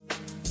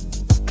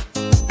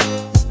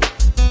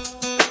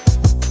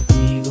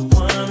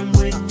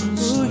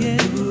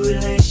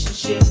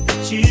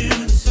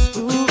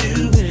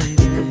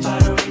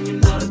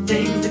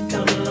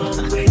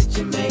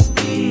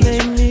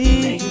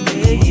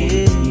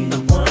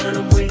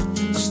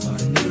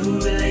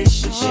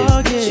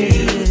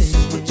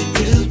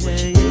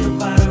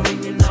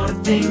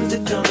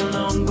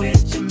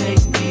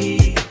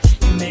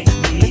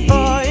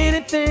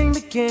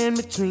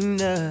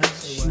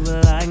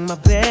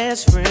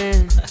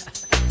friend,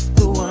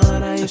 the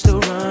one I used to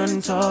run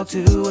and talk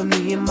to when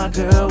me and my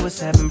girl was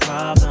having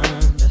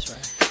problems. That's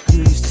right. You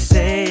used to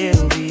say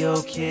it'll be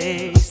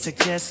okay,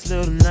 suggest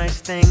little nice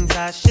things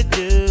I should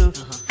do.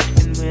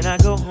 And when I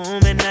go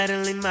home at night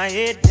and lay my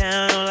head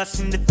down, all I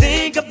seem to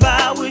think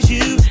about was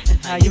you and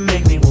how you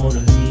make me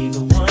wanna leave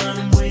the one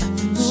I'm with.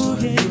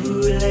 Start a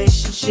new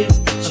relationship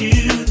with you.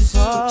 This is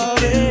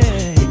what you do.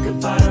 Think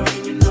about her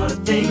and all the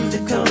things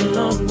that come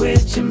along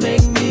with you. You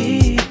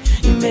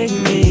make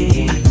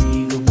me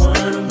leave the one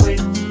I'm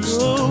with.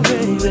 Start a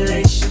new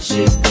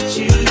relationship with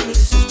you.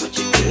 This is what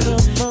you do.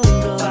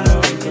 Think about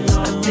her and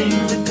all the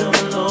things that come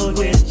along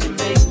with you.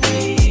 Make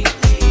me.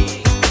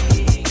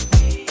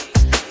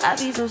 I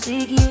be so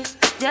sick, yeah,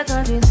 they're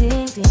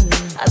contradicting.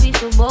 I be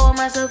so bold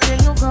myself till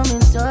you come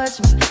and touch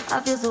me. I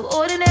feel so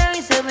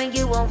ordinary, so when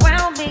you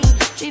around me,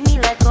 treat me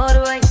like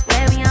corduroy,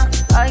 wear me out.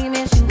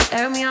 Arguments, you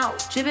air me out.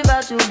 Tripping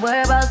about your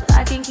whereabouts.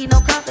 I can't keep no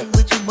conflict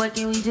with you, boy,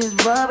 can we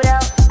just rub it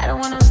out? I don't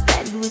want no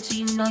static with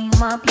you, you know you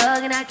my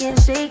plug, and I can't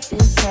shake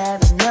this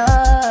habit, no.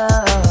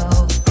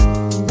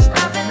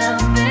 I've been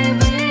up,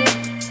 baby.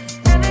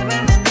 I've been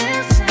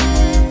reminiscing.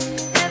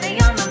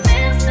 Baby, I'm a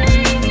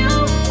missing you.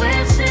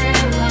 Wishing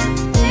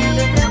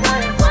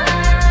what it was.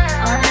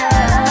 Oh,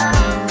 yeah.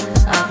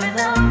 I've been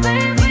up,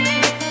 baby.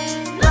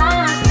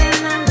 Lost in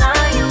the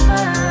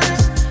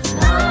universe.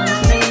 Lost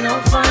me, no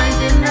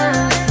finding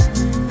us.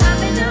 I've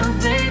been up,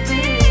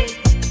 baby.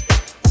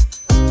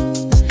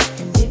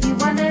 And if you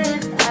wonder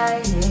if I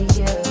hate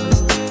you,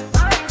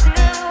 I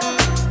do.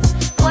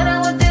 What I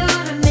would do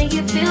to make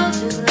you feel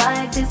just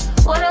like this.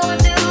 What I would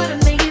do to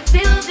make you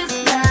feel just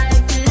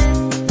like this.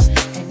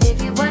 And if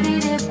you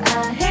wondered if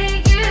I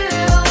hate you,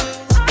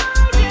 I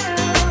do.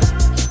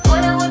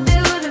 What I would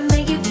do to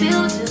make you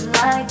feel just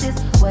like this.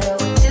 What I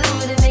would do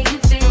to make you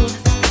feel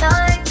just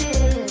like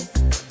this.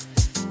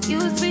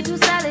 Used to be too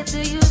solid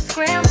till you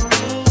scramble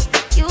me.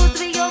 Used to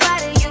be your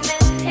body, you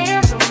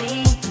mishandle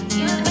me.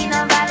 Used to be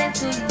non-violent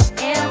till you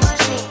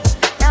ambush me.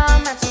 Now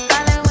I'm not too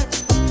violent with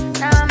you.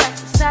 Now I'm not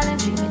too silent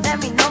treatment. That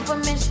mean no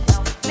permission.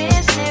 I'm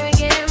missionary,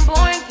 getting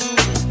boring, can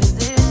you switch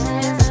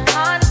positions?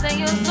 Hard to say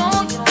your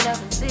soul, you don't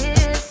ever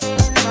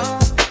listen, no.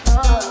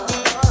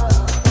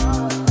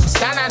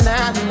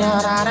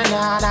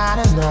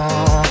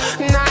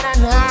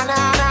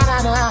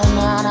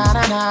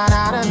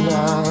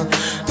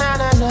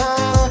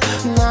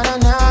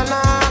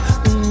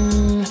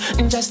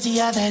 Just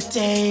the other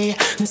day,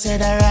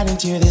 said I ran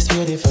into this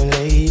beautiful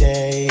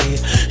lady.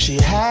 She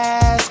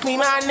asked me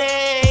my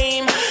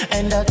name,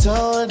 and I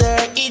told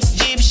her it's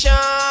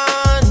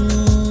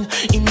Egyptian.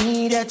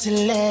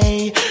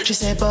 Immediately, she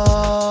said, boy,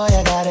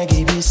 I gotta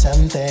give you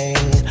something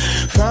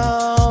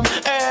from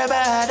her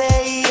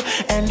body.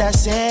 And I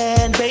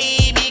said,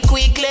 baby,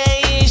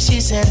 quickly. She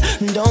said,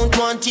 don't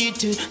want you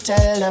to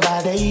tell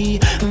nobody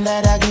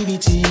that I give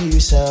it to you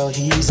so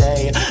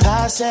easy.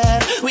 I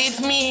said, with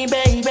me,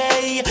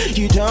 baby,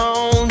 you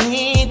don't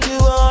need to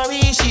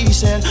worry. She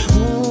said,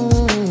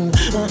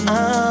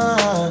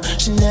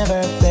 she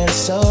never felt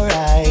so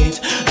right.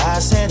 I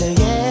said,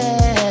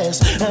 yes,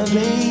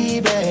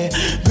 baby,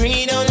 bring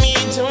it on me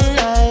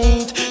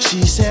tonight.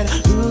 She said,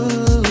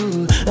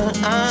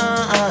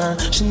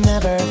 she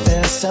never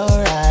felt so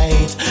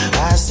right.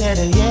 I said,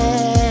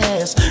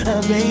 yes,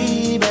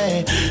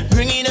 baby,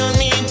 bring it on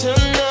me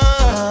tonight.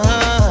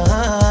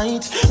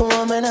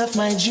 Woman of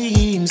my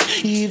dreams,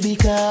 you've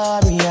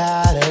become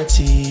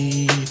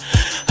reality.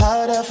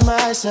 Out of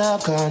my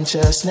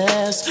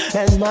subconsciousness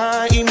and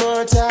my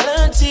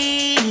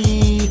immortality,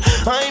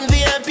 I'm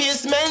the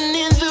happiest man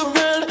in the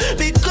world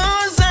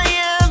because I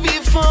have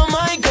you for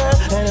my girl.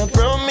 And I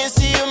promise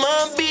you,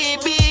 my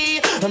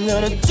baby, I'm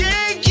gonna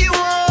take you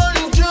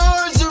on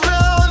tours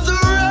around the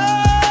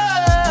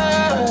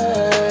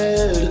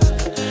world.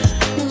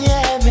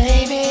 Yeah,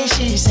 baby,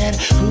 she said,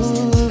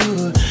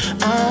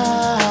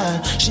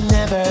 she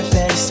never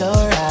felt so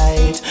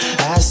right.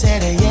 I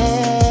said,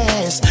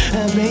 yes,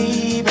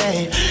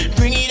 baby,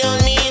 bring it on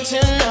me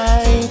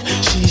tonight.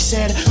 She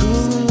said,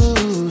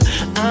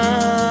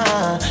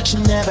 she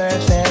never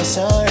felt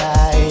so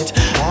right.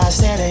 I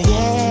said,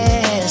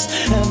 yes,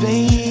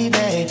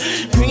 baby,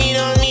 bring it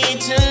on me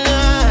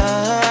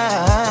tonight.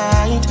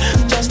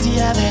 Just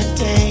the other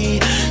day,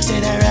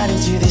 said I ran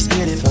into this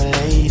beautiful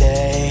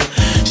lady.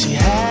 She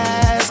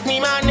asked me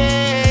my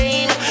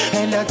name,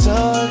 and I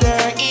told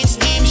her it's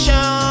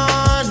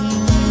Egyptian.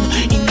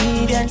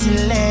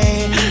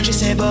 Immediately, she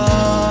said, boy,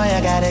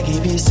 I gotta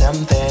give you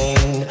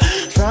something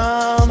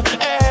from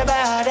her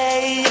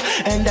body.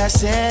 And I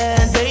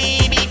said,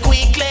 baby,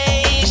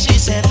 quickly. She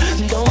said,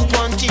 don't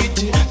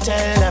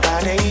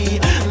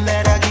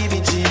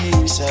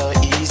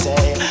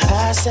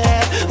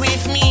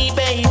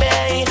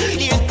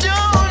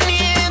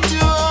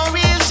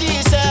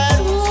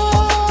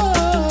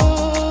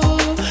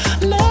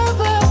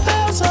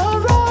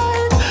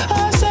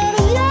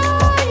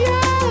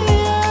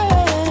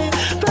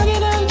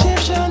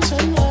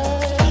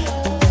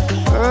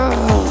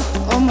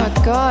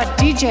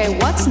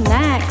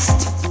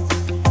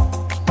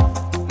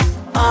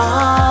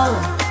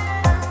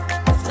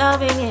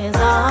Loving is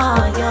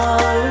all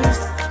yours.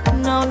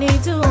 No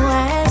need to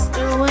ask,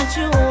 do what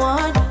you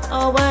want.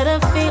 Oh, what a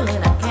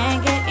feeling, I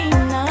can't get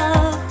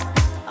enough.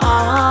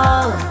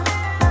 Oh,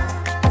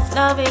 this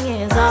loving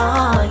is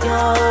all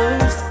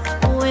yours.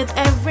 With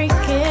every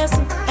kiss,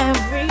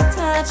 every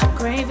touch,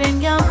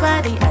 craving your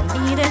body, I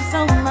need it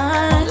so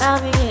much.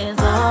 Loving is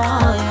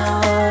all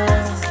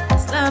yours.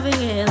 This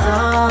loving is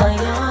all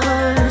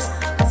yours.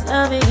 This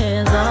loving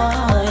is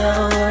all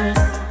yours.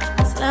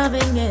 This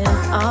loving is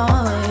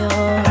all yours.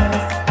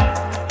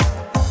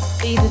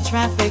 Beat the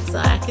traffic so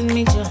I can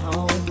meet you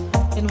home.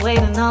 Been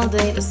waiting all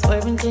day to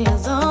swerve into your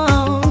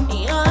zone.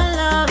 Your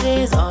love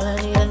is all I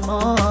need and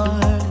more.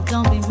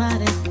 Don't be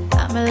modest,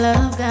 I'm a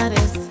love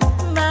goddess.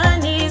 My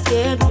knees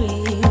get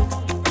weak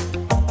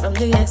from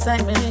the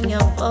excitement in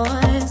your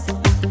voice.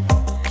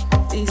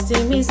 These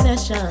steamy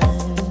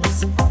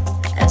sessions,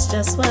 that's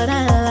just what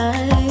I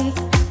like.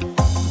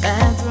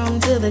 Bathroom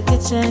to the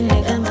kitchen,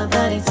 you got my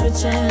body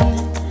twitching.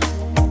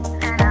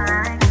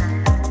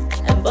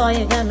 And boy,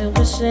 you got me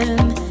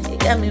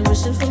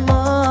wishing for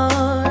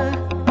more.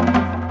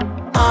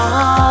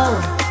 Oh,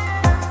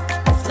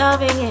 this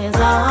loving is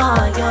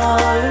all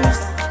yours.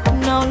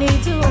 No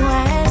need to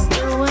ask,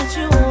 do what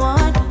you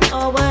want.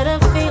 Oh, what a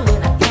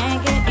feeling, I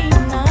can't get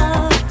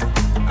enough.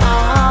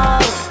 Oh,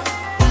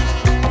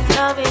 this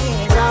loving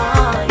is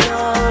all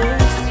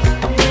yours.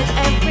 With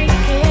every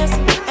kiss,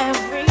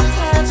 every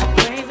touch,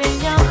 craving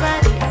your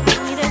body, I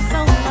need it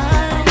so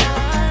much.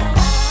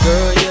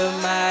 Girl, you're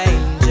my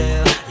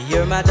angel,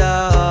 you're my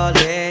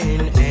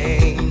darling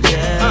angel.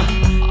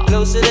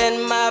 Closer than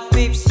my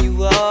peeps,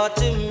 you are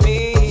to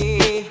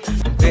me,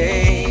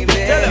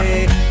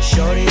 baby.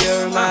 Shorty,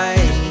 you're my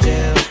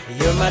angel,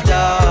 you're my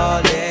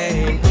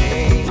darling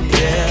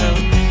angel.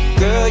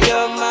 Girl,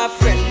 you're my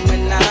friend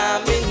when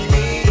I'm in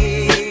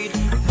need,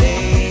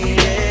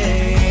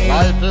 baby.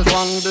 Life is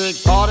one big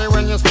party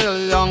when you're still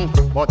young,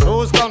 but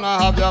who's gonna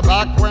have your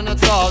back when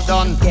it's all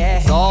done? Yeah.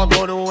 It's all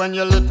good when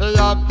you little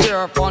up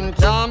pure fun.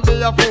 Can't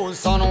be a fool,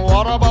 son.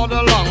 What about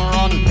the long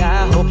run?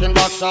 Yeah. Looking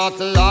back,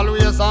 shorty,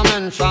 always a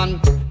mention.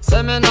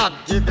 Say me not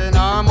giving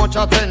her much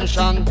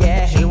attention.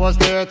 Yeah. She was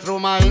there through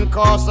my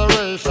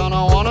incarceration.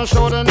 I wanna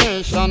show the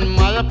nation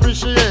my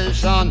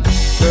appreciation.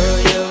 Girl,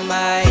 you're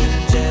my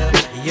angel,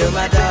 you're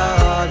my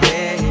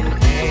darling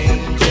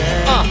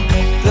angel.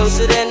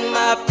 Closer than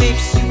my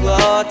peeps, you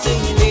are to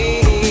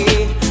me,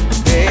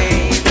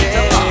 baby.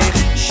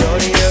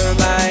 Shorty, you're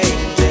my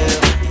angel,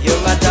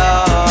 you're my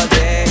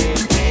darling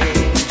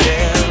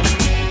angel.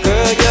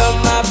 Girl, you're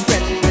my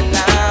friend when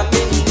I'm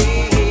in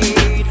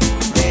need,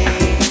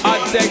 baby. I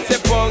take the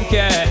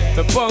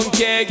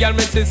punky, girl,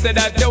 me say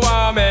that you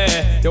want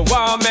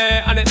me,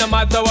 and it no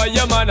matter what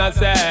your man a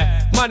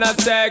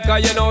say,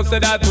 cause you know, say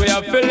that we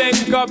are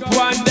filling up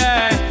one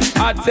day.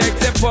 I take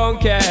the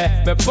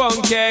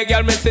punky,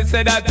 girl, me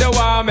say that you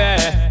want me,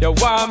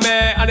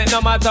 and it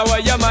no matter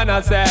what your man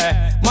a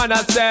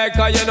say,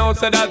 cause you know,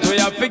 say that we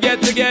are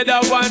get together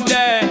one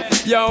day.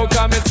 Yo,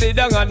 come and sit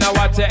down and I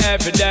watch it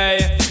every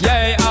day.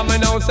 Yeah, I'ma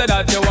know, say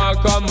that you want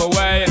come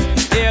away.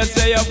 Here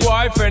say your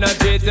boyfriend and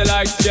treat you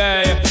like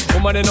Jay.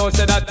 Woman, you know,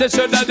 say that you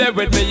should have there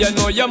with me. You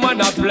know your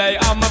man a play.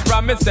 I'ma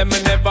promise them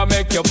me never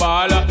make you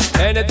ball.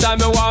 Anytime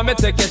you want me,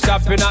 take you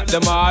shopping at the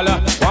mall.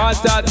 Want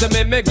talk to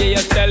me give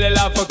you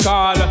cellular for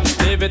call.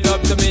 Leave it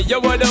up to me, you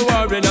wouldn't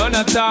worry none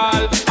at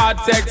all. I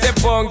sexy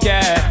punky,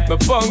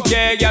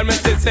 girl, me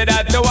say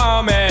that you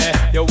want me,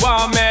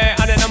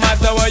 and it no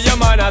matter what your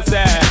man a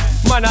say,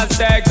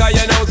 cause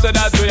you know, so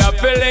that we are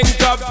filling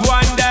up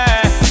one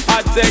day.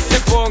 I sexy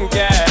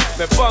punky,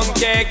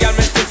 girl,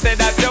 me say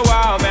that you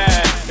want me,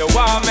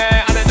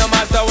 and it no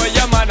matter what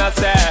your man a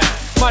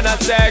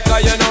say,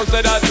 cause you know,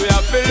 so that we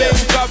are filling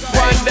up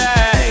one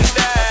day.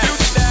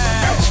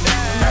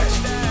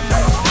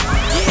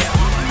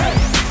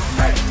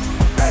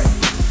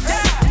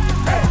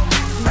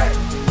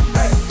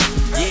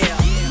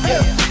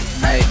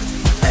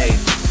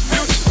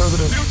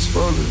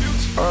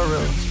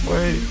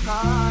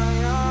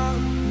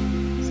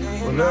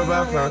 Whenever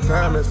I find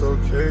time, it's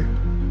okay.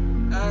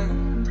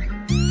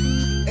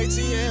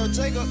 ATL,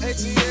 Jacob,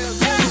 ATL.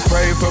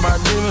 Pray for my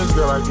demons,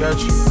 girl, I got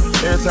you.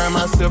 Every time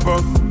I step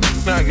up,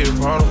 I get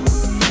brought up.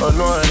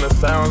 Annoying the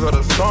sounds of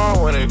the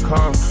storm when it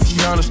comes.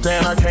 She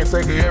understand I can't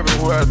take her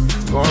everywhere I'm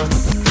going.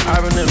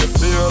 I've been in the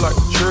field like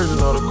the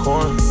children of the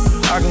corn.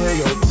 I can hear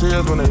your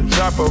tears when they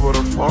drop over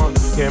the phone.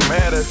 Get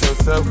mad at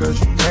yourself cause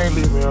you can't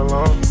leave me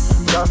alone.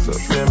 Gossip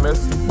and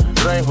messy,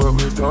 it ain't what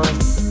we're doing.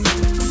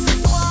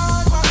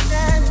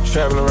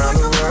 Traveling around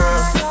the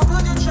world,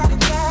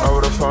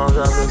 over the phone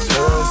dropping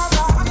tears.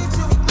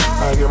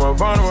 I get my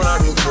vulnerable when I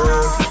get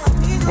good.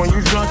 When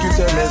you drunk, you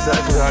tell me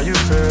exactly how you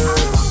feel.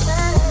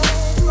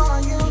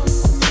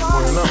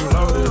 When I'm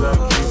loaded, I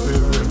keep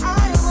it real.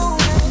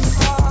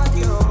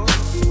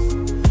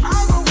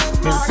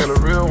 Need to tell a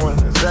real one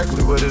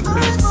exactly what it is.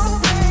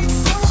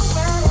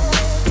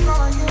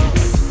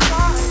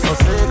 Don't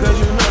say it cause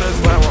you know that's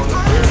why I wanna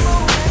hear it.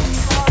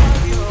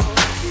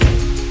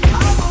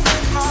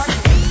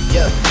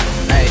 Yeah,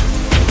 hey,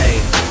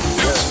 hey,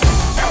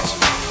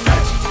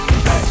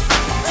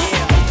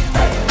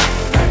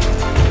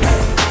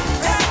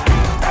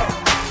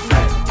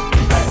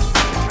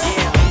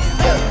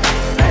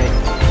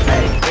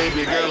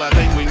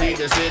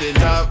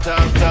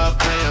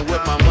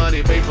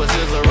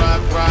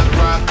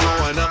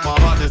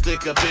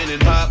 a pin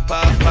and pop,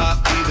 pop, pop.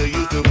 Either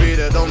you could be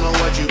the, don't know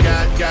what you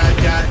got.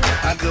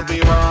 I could be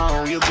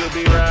wrong, you could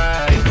be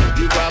right.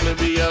 You probably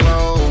be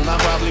alone, I'm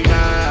probably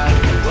not.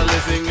 Well,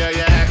 listen, girl,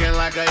 you're acting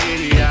like an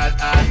idiot.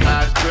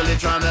 I really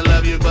trying to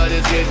love you, but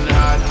it's getting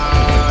hard.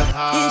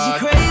 Is you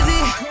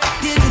crazy?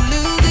 Did you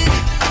lose it?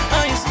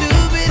 Are you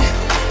stupid?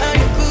 Are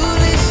you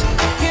foolish?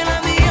 Can I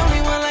be the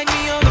only one like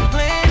me on the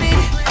planet?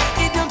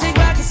 It don't take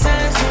rocket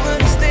science to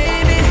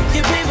understand it.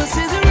 Your paper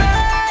scissors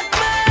rock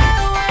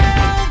my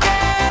world,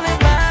 girl,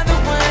 am I the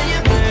one you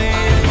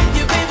blame?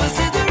 Your paper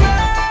scissors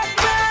rock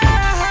my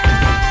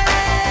heart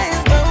and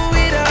throw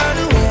it all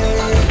away.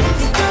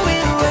 You throw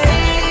it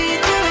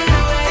away, throw it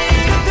away,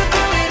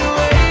 throw it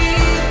away,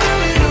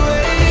 throw it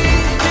away.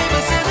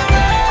 Paper scissors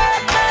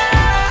rock my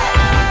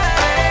heart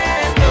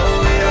and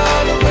throw it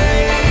all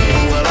away.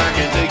 Well, I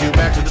can take you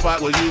back to the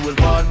spot where you was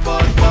bought.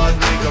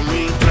 Make a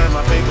return,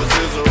 my paper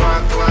scissors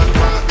rock.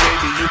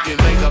 Maybe you can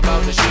think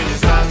about the shit and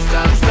stop.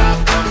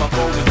 Come my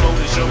phone,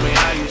 show me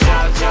how you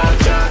shot.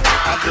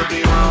 I could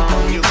be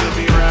wrong, you could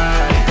be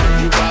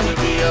right. You probably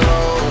be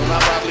alone, I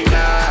probably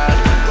not.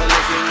 But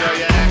listen, girl,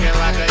 you're acting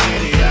like an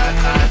idiot.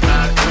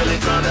 I really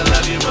trying to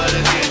love you, but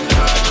it's getting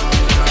hard.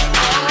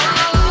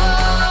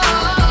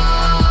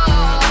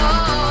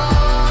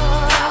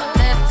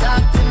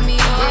 Talk to me,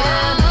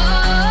 yeah.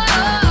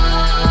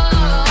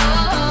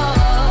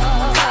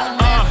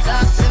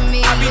 Talk to me,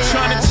 I be yeah.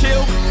 tryna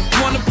chill,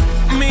 wanna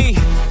me.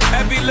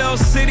 Every little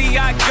city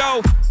I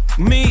go,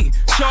 me.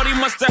 Shorty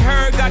musta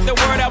heard, got the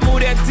word, I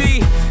moved that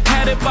D.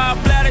 Had it by a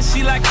bladder,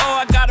 she like,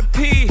 oh, I gotta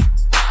pee.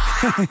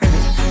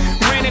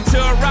 Ran into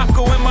a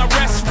rocko in my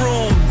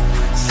restroom.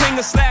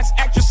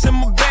 Singer/actress in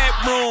my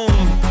bedroom.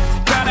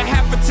 Got a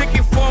half a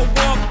ticket for a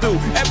walkthrough.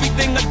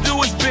 Everything I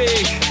do is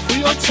big.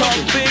 I talk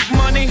big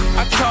money,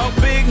 I talk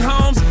big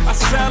homes. I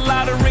sell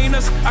out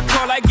arenas, I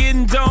call like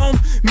getting dome.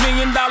 $1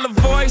 million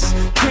voice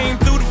came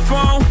through the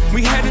phone.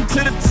 We heading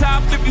to the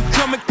top, if you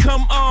come and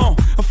come on.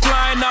 I'm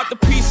flying out the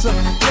pizza,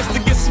 just to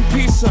get some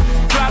pizza.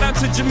 Fly down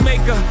to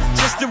Jamaica,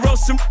 just to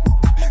roast some.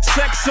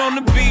 Sex on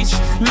the beach,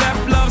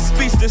 left love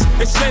speechless.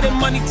 They say that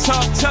money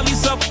talk, tell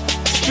these up,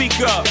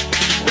 speak up.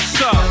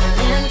 What's up?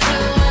 And 2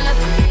 and a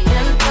 3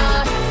 and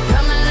 4.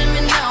 Come and let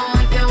me know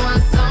if you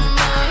want some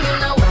more. You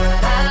know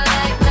what I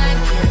like, that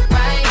get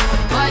right.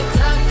 Boy,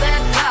 talk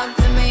that talk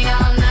to me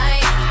all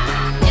night.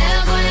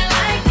 Yeah, boy, I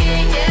like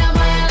it. Yeah,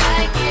 boy, I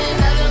like it.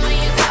 Love it when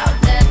you talk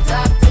that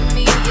talk to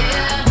me.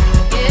 Yeah,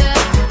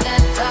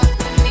 that talk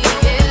to me.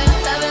 Yeah,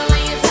 love it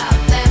when you talk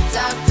that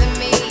talk to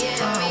me. Yeah,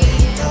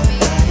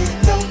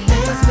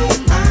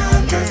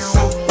 I'm just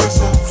so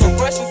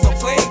fresh and so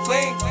clean.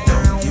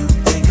 You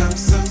think I'm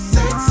so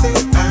sexy?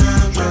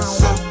 I'm just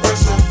so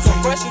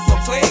Fresh and so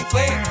clean.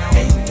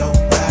 ain't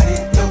nobody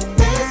don't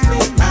miss me.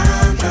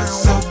 I'm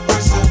just so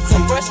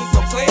Fresh and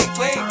so clean.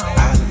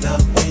 I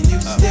love when you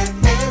stare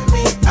at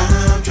me.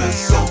 I'm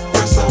just so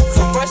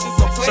Fresh and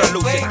so Sir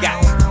Lucius got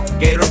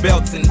Gator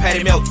belts and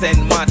Patty Melts and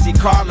Monte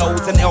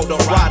Carlos and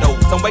Eldorado.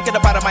 So I'm waking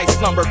up out of my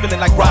slumber feeling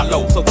like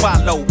Rollo. So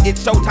follow,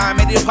 it's showtime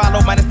at the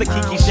Apollo minus the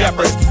Kiki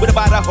Shepherds. With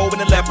about a hoe in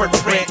the leopard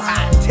print.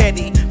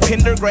 Teddy,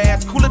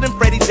 Pendergrass, cooler than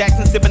Freddie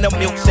Jackson, sipping a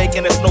milkshake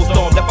in a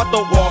snowstorm. Left I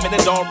throw warm in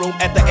the dorm room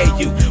at the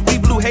AU. We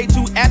blew hay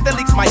to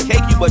athletes might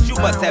cake you, but you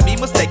must have me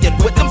mistaken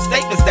with them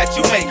statements that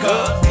you make,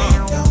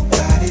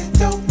 nobody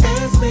don't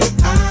miss me.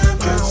 I'm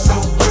just so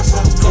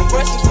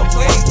fresh and so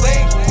clean.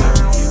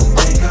 You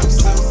think I'm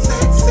so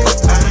sexy?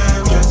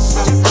 I'm just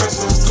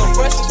so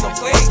Fresh and so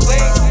clean.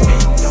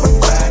 ain't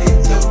nobody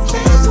don't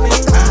miss me.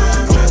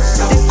 I'm just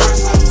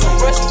so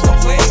Fresh and so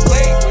clean.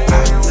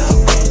 I love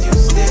when you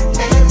stare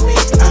at me.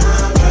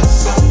 I'm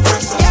just so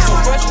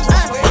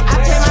I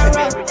play my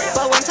role,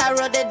 but once I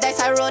roll the dice,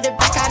 I roll it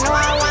back. I know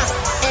I want,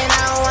 and I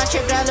don't want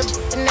your girl,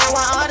 and I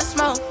want all the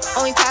smoke.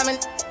 Only time in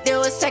there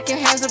was second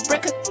hands of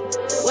bricker.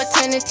 What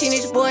turn a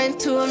teenage boy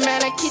into a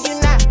man? I kid you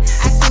not.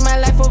 I see my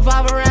life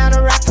revolve around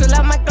a rock, fill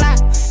up my Glock,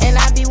 and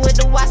I be with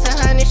the watts and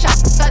 100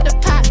 shots at the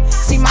pot.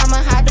 See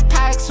mama hide the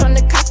pirates from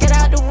the cops, get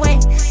out the way.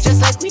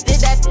 Just like we did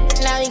that,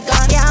 now he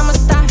gone. Yeah, I'm a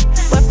star,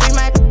 but free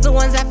my the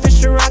ones that fish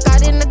the rock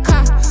out in the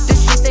car. The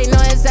streets they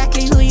know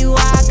exactly who you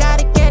are. I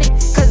gotta get it,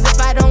 cause if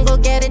I don't go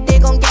get it, they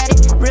gon' get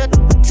it. Real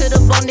to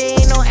the bone, they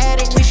ain't no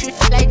addict. We shoot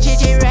like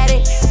JJ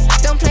Redick.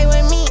 Don't play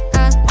with me,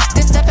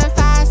 This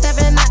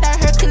 757 not that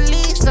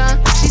Hercules,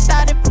 She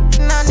started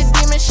on the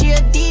demon, she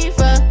a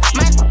diva.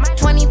 My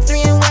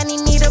 23 and when he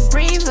need a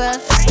breather.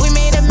 We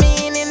made $1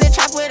 million in the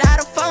trap without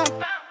a phone.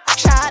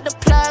 Shout out the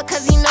plug,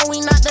 cause he know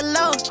we not the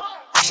low.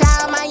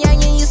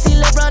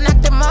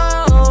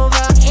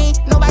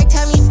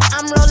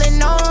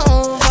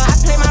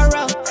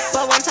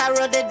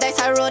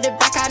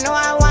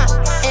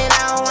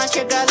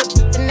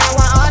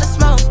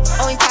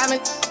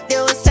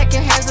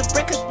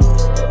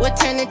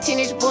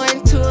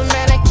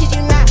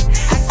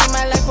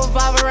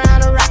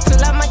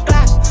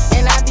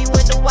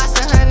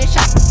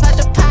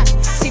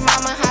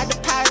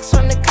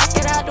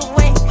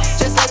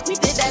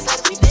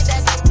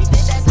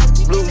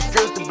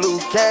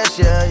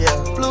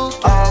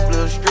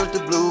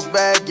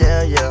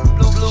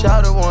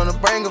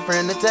 bring a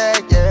friend to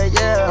tag, yeah,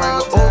 yeah. Bring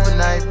an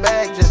overnight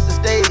bag just to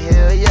stay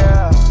here,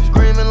 yeah.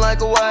 Screaming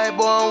like a white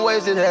boy, I'm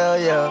wasted, hell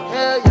yeah.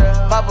 Hell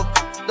yeah. Pop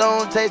a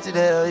don't taste it,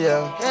 hell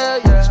yeah.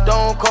 Hell yeah.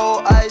 Stone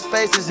cold ice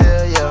faces,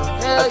 hell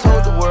yeah. I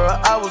told the world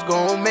I was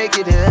gon' make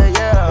it, hell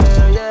yeah.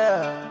 Hell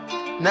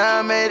yeah. Now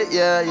I made it,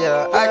 yeah,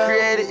 yeah. I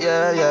created,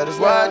 yeah, yeah. That's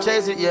why I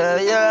chase it, yeah,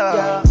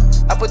 yeah.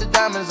 I put the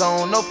diamonds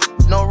on,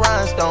 no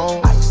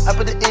rhinestone. I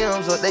put the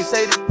M's up, they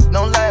say that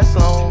don't last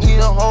long. Need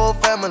a whole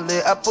family,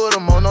 I put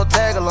them on, no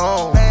tag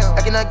along.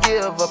 I cannot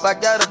give up, I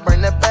gotta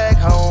bring that back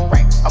home.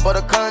 I bought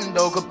a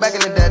condo, cause back in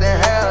the day they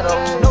had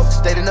those.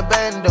 Stayed in the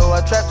bando,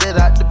 I trapped it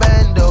out the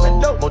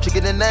bando. More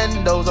chicken than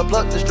Nando's, I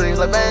plucked the strings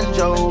like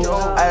banjos.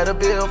 I had a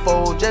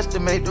billfold just to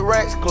make the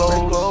racks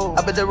close.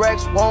 I bet the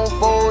racks won't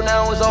fold,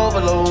 now it's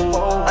overload.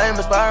 I am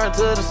aspiring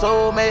to the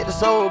soul, make the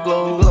soul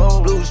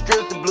glow. Blue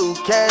strip to blue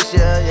cash,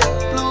 yeah,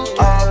 yeah.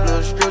 All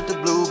blue strip to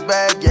blue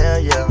bag, yeah,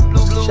 yeah.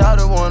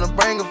 Shawty wanna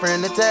bring a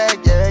friend to tag,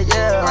 yeah,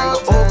 yeah. Bring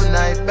an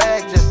overnight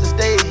bag just to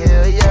stay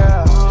here,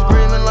 yeah.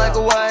 Screaming like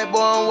a white boy,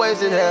 I'm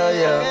wasted, hell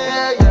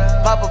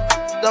yeah. Pop a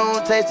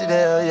don't taste it,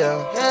 hell yeah.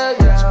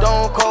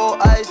 Stone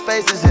cold ice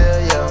faces,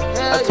 hell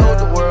yeah. I told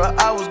the world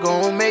I was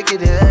gon' make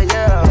it, hell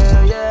yeah.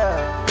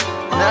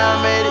 Now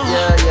I made it,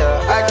 yeah,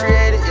 yeah. I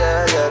created,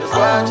 yeah, yeah. That's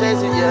why I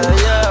chase it, yeah,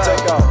 yeah.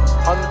 Take off.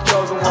 I'm the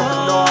chosen one,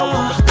 but no, I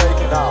won't mistake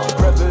it out.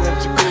 President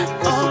Jacob,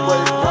 it's a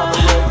way from the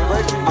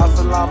regulation.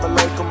 Assalamu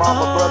alaikum, all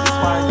my brothers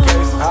find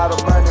cases. Out of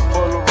money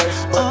full of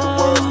races, but the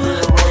world's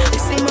still rolling.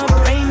 They say my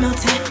brain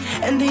melted,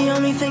 and the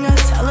only thing I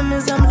tell them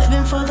is I'm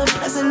living for the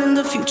present and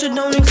the future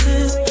don't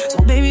exist. So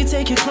baby,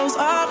 take your clothes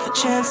off, a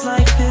chance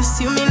like this.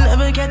 You may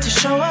never get to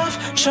show off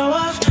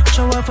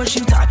what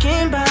you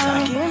talking about.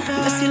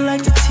 Unless you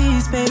like to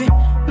tease, baby.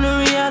 In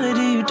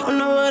reality, you don't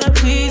know what I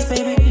please,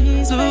 baby.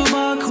 Blue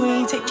ball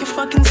queen, take your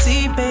fucking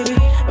seat, baby.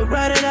 And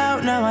write it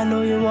out now, I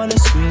know you wanna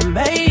scream,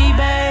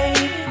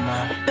 baby.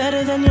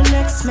 Better than your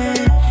next man.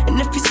 And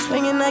if you're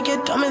swinging, I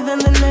get dumber than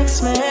the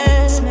next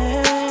man.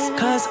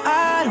 Cause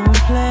I don't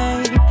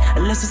play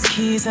unless it's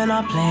keys and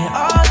I play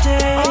all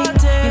day.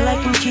 You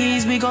like them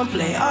keys, we gon'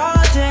 play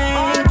all day.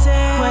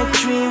 Wet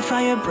dream,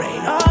 fry your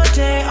brain all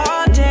day.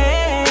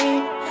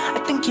 I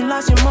think you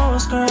lost your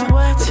morals, girl.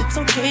 But it's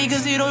okay,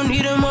 cause you don't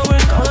need them when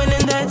we're going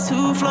in that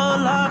 2-floor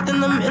loft in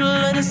the middle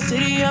of the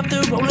city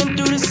after rolling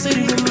through the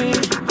city with me.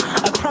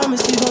 I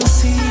promise you gon'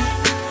 see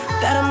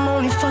that I'm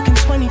only fucking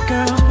 20,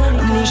 girl.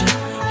 Amnesia,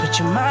 put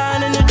your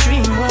mind in a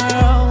dream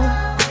world.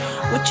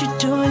 What you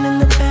doing in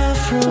the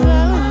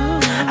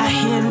bathroom? I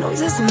hear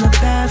noises in the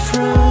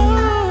bathroom.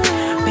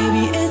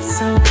 Baby,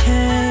 it's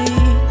okay.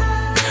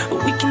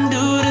 We can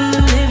do it in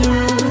the living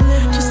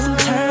room. Twisting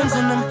turns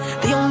in them.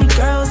 The only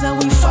girls that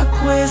we fuck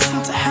with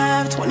seem to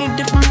have 20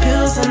 different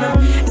pills in them.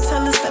 They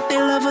tell us that they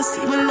love us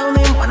even though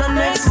they want our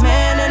next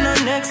man. And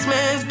our next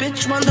man's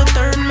bitch want the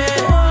third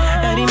man.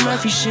 Eddie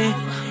Murphy shit.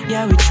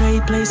 Yeah, we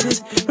trade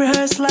places,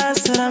 rehearse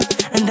lines to them,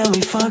 and then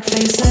we fuck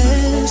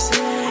faces.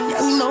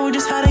 Yeah, we know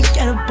just how to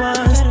get a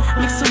buzz.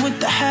 Mix it with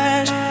the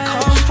hash,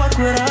 come fuck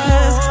with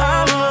us.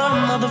 I'm raw,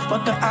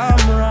 motherfucker, I'm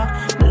raw.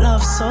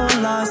 Love so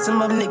lost, and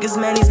my niggas,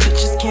 man, these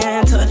bitches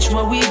can't touch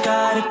what we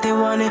got if they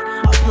want it.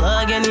 I'll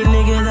plug any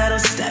nigga that'll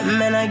step,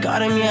 man, I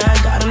got him, yeah,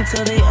 I got him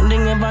till the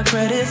ending of our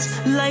credits.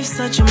 Life's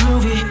such a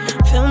movie,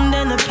 filmed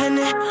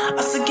independent,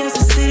 us against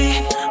the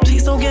city.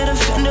 Please don't get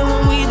offended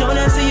when we don't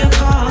answer your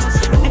calls.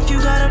 And if you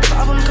got a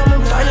problem, come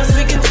and find us,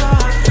 we can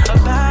talk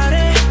about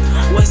it.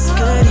 What's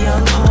good,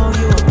 young ho,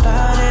 you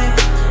about it?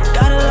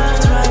 Got a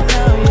left right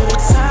now, you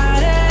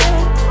excited?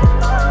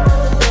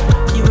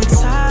 You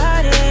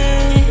excited?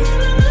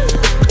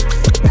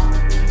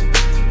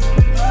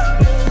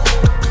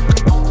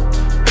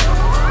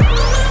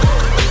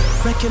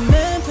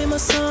 Recommend, play my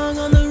song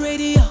on the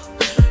radio.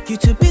 You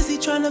too busy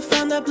trying to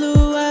find that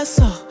blue I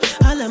saw.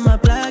 I let my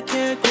black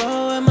hair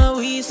grow and my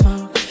weed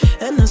smoke,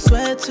 and I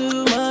sweat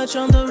too much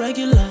on the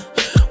regular.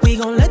 We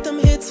gon' let them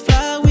hits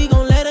fly, we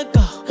gon' let it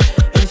go.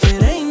 If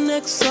it ain't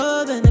next,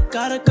 so then it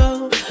gotta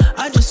go.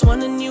 I just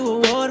won a new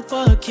award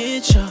for a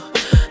kid show.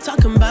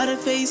 Talking about a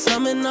face,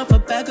 humming off a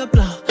bag of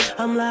blow.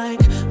 I'm like,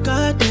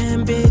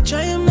 goddamn bitch,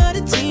 I am not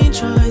a teen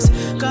choice.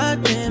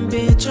 Goddamn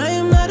bitch, I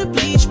am not a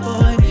bleach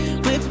boy.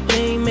 Whip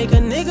thing, make a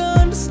nigga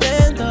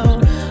understand though.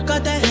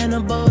 Got that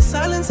Hannibal,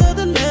 silence of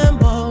the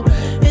Lambo.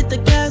 Hit the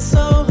gas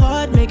so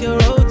hard, make it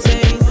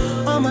rotate.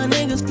 All my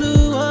niggas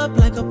blew up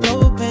like a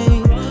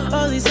propane.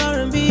 All these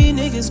R&B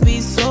niggas be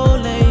so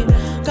lame.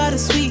 Got a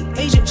sweet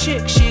Asian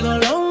chick, she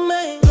gon' long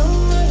man.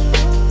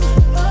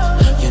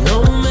 You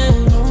know man,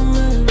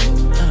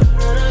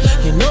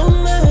 you know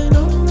man,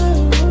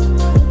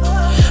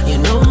 you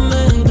know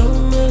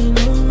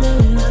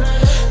man.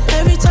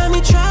 Every time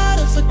you try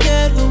to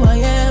forget who I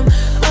am,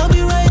 I'll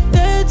be right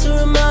there to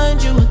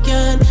remind you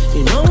again.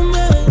 You know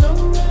man,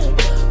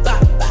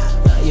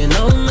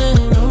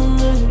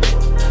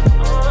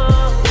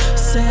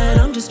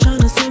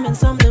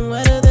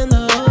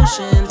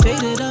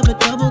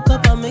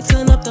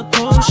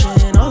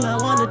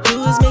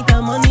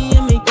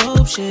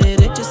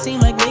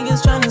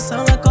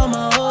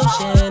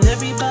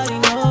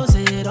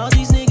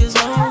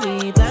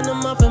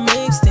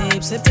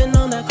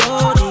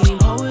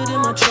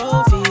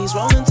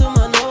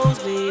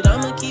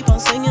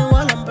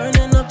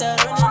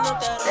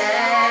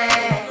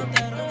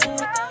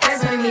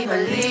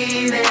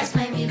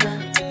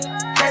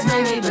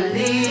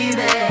 believe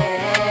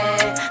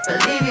it.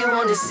 Believe you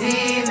want to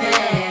see me.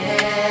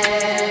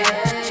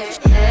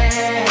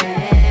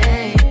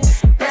 Hey,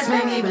 let's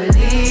make me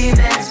believe it.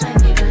 Let's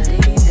make me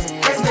believe it.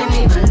 Let's make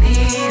me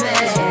believe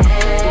it.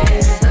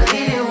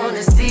 Believe you want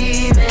to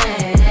see me.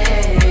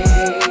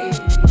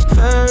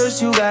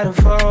 First, you gotta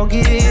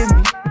forgive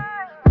me.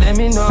 Let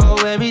me know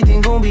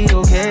everything gon' be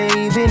okay.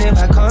 Even if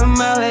I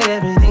come out like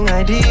everything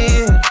I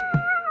did,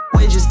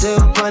 would you still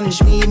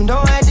punish me even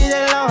though I did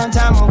it a long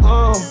time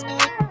ago?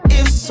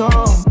 If so,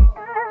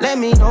 let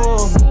me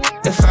know.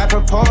 If I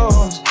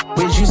propose,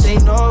 would you say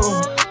no?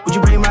 Would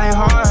you break my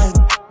heart?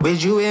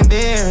 Would you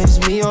embarrass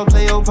me or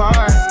play your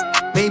part?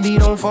 Baby,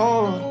 don't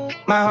fold,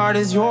 my heart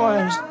is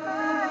yours.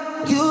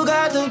 You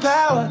got the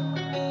power,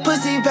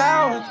 pussy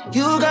power.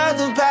 You got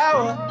the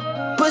power,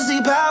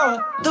 pussy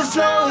power. The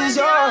flow is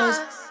yours,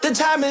 the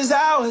time is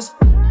ours.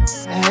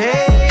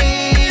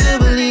 Hey, to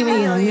believe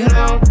me or you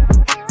don't.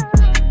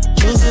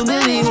 Choose to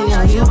believe me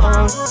or you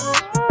won't.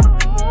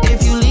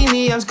 If you leave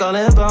me, I'm skull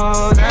and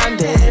bones. I'm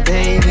dead,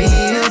 baby,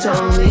 you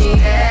told me.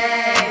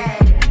 Hey,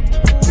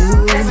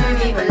 let's make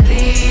me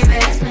believe it.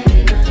 Let's make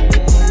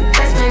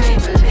me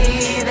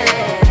believe it.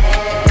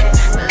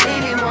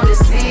 Believe you want to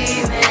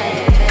see me.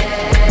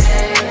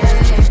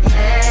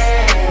 Hey,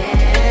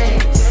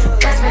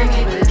 let's make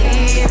me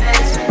believe it.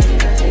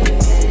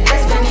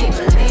 Let's make me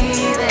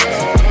believe it.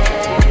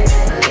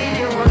 Believe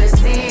you want to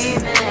see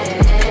me.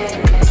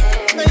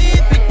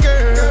 Baby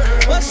girl,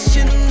 what's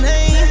your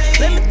name?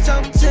 Let me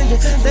talk to you,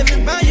 let me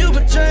buy you a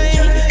drink.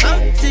 I'm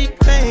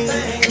T-Pain,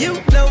 you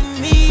know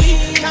me.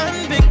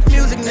 Convict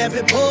music,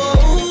 never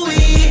boy.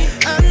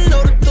 I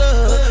know the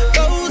club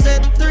goes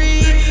at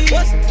 3.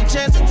 What's the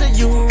chances of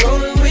you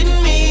rolling with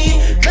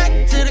me? Back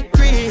to the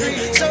crib,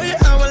 show you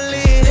how I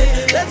live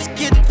it. Let's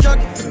get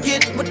drunk,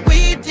 forget what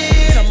we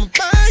did. I'ma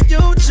buy you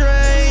a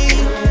drink.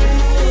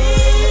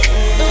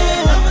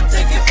 I'ma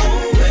take it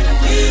home with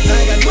me. I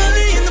got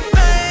money in the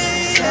bank.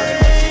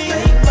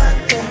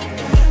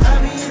 I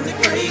be in the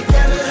great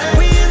Cadillac.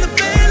 We in the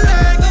bed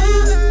like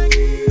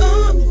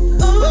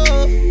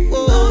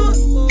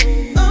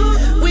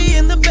we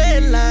in the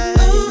bed like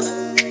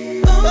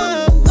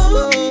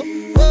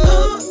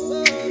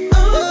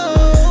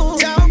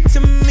talk to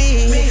me,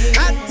 I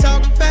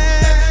talk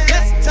back.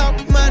 Let's talk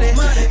money,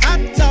 I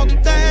talk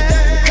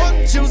that. Quote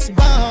juice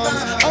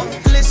bombs,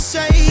 Oakley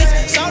shades.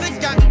 So they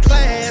got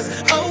class,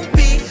 oh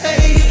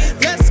behave.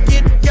 Let's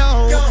get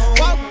gone,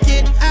 walk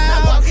it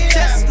out.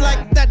 Just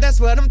like that, that's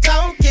what I'm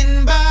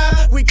talking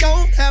about. We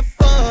gon' have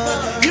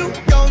fun, you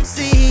gon'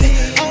 see.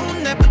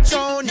 On that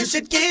Patron, you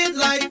should get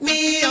like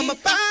me. I'ma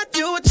buy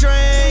you a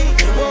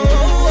drink.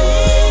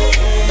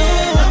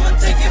 I'ma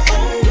take it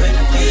home with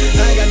me.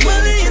 I got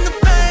money in the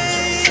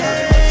bank.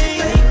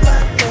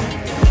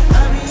 I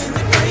be in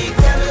the great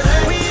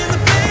Cadillac. We in the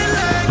bed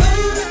like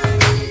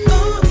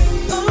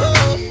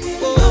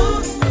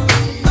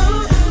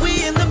we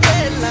in the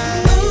bed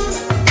like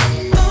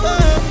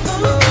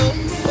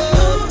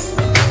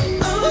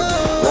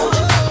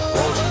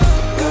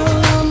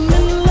Girl, I'm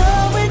in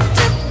love with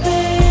you,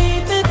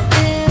 baby,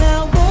 and I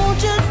want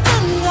you to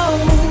know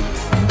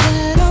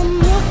that I'm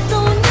hooked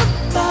on your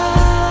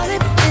body,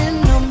 and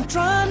I'm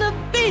trying to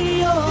be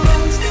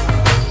yours.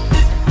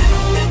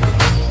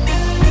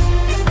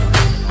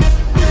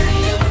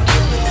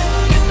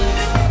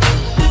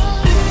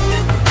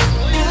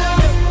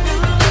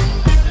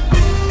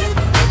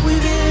 We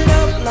get it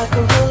up like a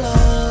roller.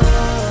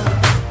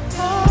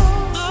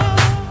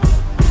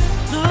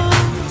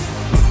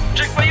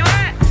 Chick, where you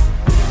at?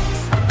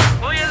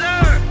 Oh, yes,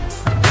 sir.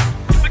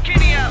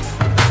 Bikini out.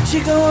 She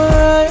going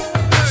right,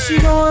 she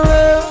going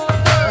left,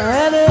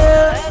 right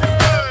there,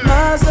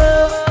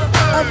 myself.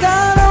 I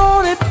got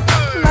on it,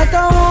 like I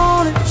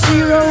want it. She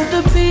rode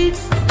the beat,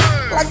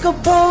 like a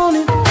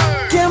pony.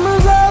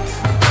 Cameras up,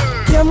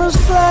 cameras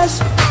flash.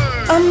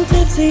 I'm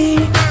tipsy,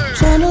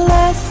 tryna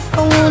last. I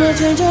wanna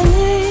change her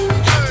name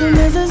to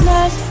Mrs.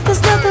 Nash.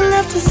 There's nothing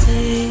left to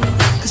say,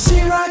 'cause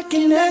she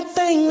rockin' that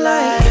thing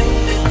like.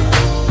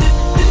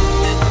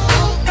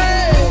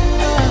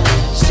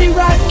 She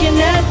rockin'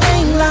 that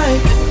thing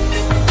like.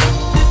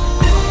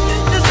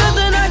 There's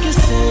nothing I can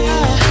say.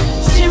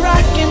 She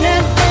rockin'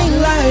 that thing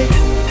like.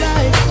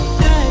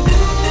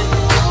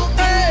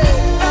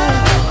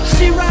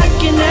 She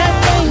rockin' that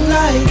thing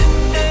like.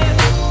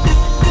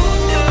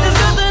 There's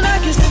nothing I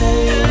can say.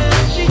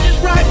 She just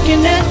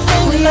rockin' that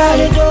thing like. We out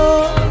the door,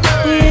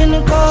 we in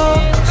the car.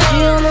 She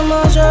under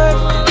my shirt,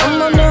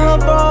 I'm under her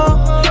bra.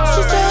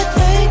 She said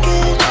take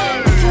it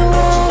if you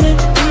want it.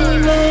 And we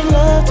made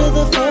love to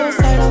the first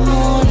light of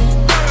morning.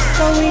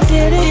 So we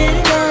did it,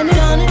 done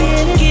it,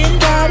 get it,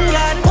 got it.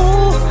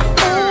 Ooh,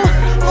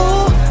 ooh,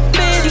 ooh,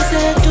 baby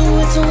said do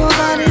it so my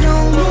body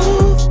don't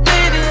move,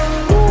 baby.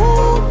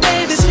 Ooh,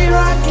 baby, she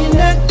rockin'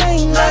 that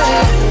thing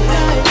like.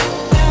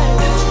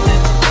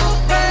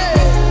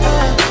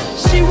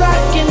 She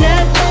rockin'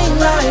 that thing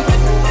like.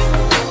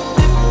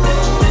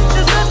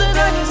 There's nothing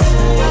I can say.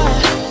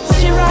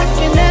 She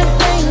rockin' that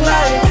thing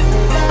like.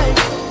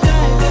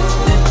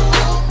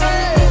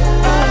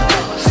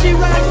 She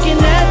rockin'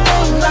 that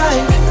thing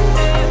like.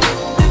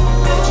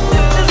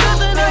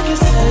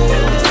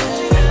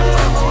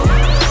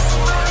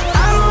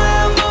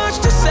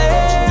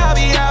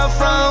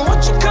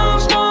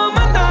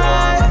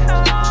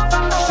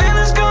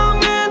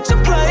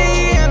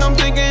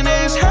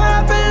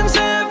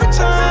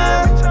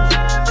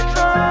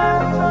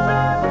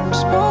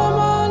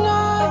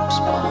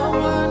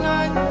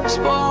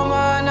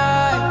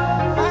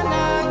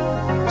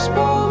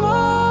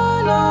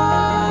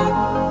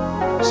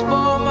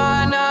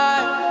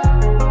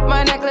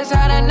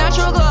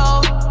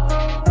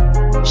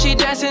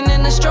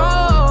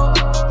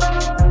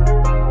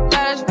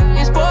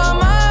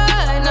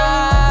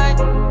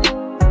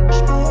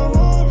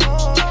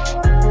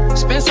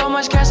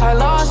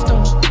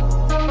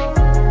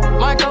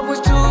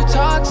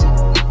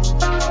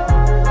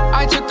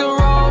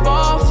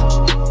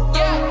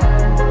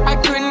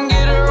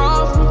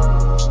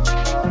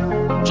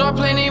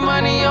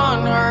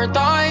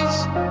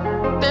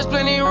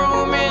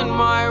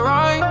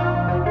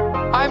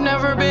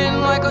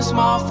 a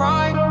small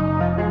fry.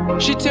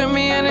 She took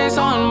me and it's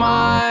on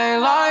my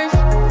life.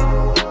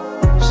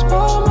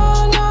 Spoil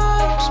my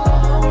night,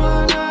 spoil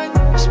my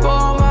night,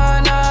 spoil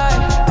my night,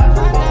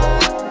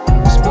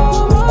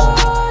 spoil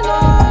my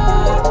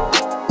night,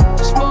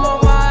 spoil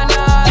my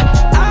night.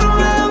 I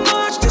don't have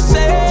much to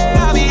say,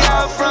 I'll be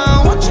out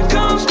front. Won't you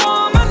come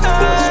spoil my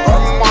night?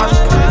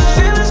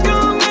 Feelings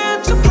come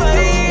into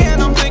play,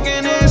 and I'm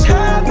thinking this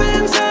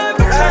happens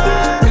every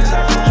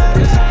time.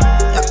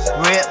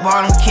 Red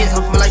bottom kids,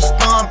 I feel like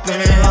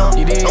stomping in hell.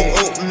 No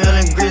oatmeal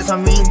and grits,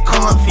 I'm eating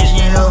cornfish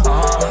in hell.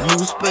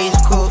 New space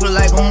cool, feel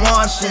like I'm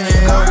washing in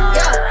hell.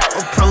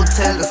 A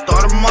protest, let's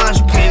start a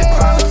mosh pit.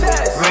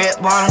 Red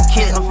bottom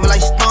kids, I feel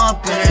like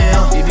stomping in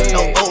hell.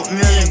 No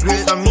oatmeal and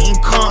grits, I'm eating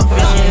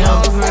cornfish in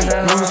hell.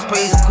 New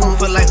space cool,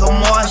 feel like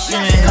I'm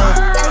washing in hell.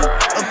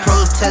 A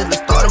protest,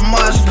 let's start a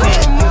mosh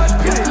pit.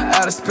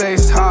 Outer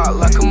space hot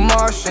like a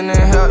Martian in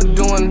here.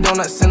 Doing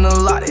donuts in the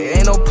lot, there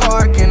ain't no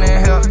parking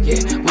in here.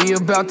 Yeah, we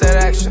about that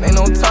action, ain't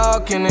no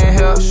talking in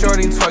here.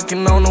 Shorty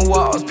twerking on the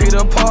walls,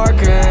 Peter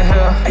Parker in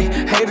here. Ay,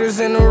 haters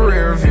in the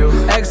rear view.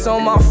 X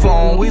on my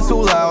phone, we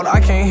too loud, I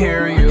can't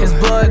hear you. His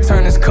blood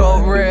turned his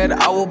coat red,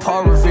 I will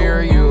Paul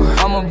Revere you.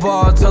 I'm a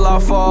ball till I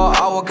fall,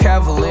 I will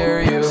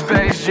cavalier you.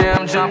 Space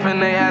Jam jumping,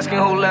 they asking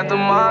who let the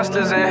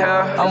monsters in here.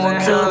 I'm a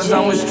killer,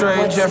 I'm a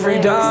straight Jeffrey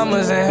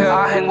Dahmer's in here.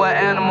 I hang with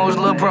animals,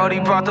 Lil' Brody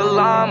brought the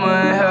llama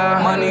in here.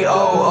 Money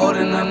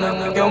older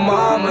than your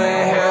mama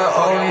in here,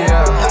 oh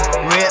yeah.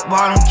 Red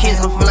bottom kids,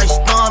 I feel like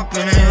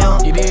stomping in hell.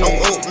 No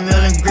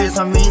oatmeal and grits,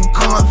 I'm eating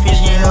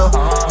cornfish in hell.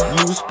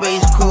 New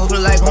space cool, feel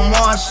like I'm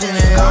washing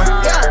in hell.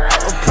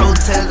 A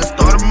protest, let's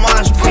start a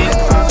mosh pit.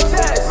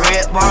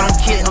 Red bottom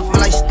kids, I feel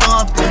like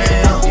stomping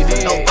in hell.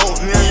 No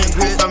oatmeal and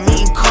grits, I'm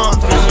eating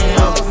cornfish in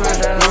hell.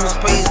 New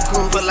space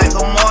cool, feel like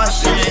I'm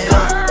washing in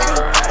hell.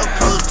 A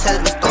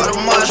protest, let's start a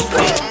mosh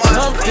pit.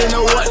 Jumped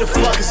into what the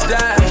fuck is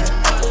that?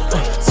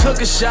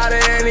 Took a shot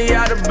at Annie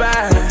out the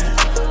bag.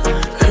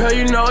 Girl,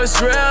 you know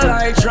it's real,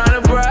 I ain't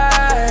tryna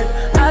brag.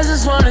 I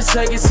just wanna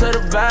take it to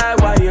the bag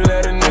while you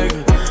let a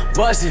nigga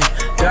bust it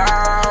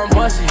down,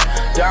 bust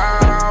it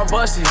down,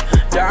 bust it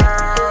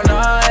down,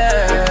 oh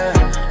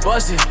yeah.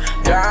 Bust it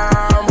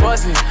down,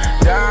 bust it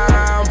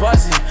down,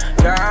 bust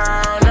it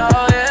down,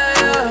 oh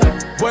yeah.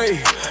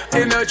 Wait,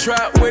 in the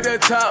trap with the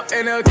top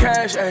and the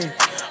cash, ayy.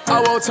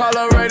 I won't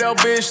tolerate a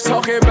bitch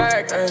talking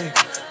back, ayy.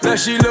 Now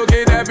she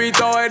looking at me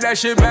throwing that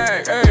shit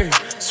back, ayy.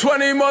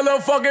 20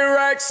 motherfucking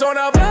racks on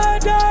a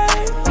bad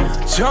day.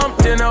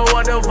 Jumped into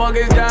what the fuck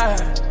is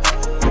that?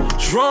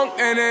 Drunk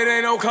and it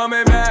ain't no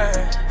coming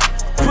back.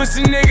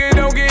 Pussy nigga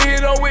don't get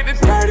hit up with the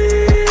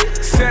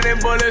 30. Sending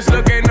bullets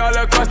looking all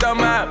across the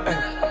map,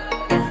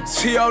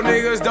 ayy. T.O.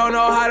 niggas don't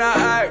know how to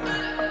act.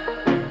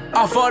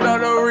 I fucked up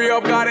the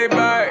re-up, got it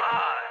back.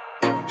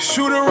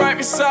 Shooter right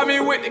beside me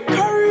with the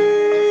curry.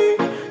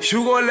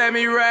 You gon' let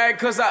me rag,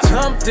 cause I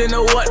jumped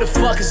into what the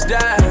fuck is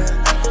that?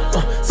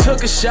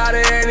 Took a shot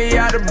at Annie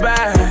out the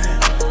bag.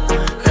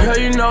 Girl,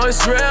 you know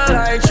it's real,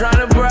 I ain't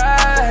tryna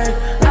brag.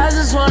 I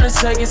just wanna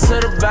take it to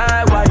the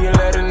bag while you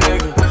let a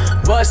nigga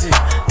bust it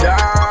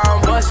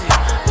down, bust it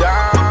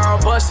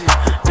down, bust it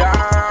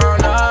down,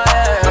 oh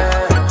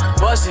yeah.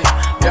 Bust it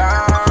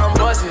down,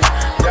 bust it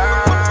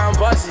down,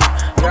 bust it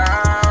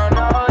down,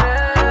 oh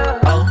yeah.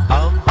 Oh,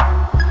 oh,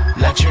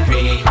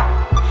 luxury.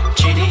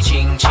 Chitty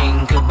ching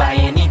ching, could buy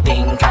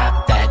anything,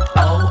 cop that.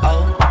 Oh,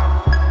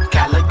 oh,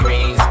 collard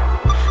greens,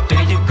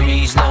 3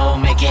 degrees low,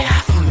 make it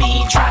hot for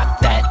me, drop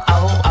that.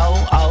 Oh,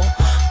 oh, oh,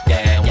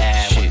 yeah,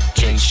 yeah, shit,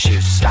 shit,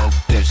 shit, stop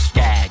this,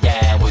 yeah,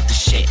 yeah, with the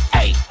shit,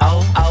 ayy.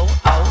 Oh, oh,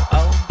 oh,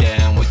 oh,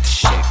 down with the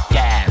shit,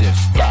 yeah, this,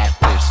 yeah,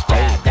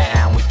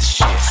 down with the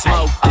shit.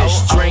 Smoke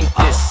this, drink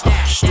this,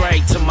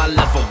 straight to my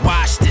liver,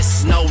 watch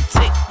this, no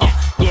tick,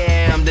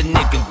 yeah, I'm the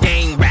nigga,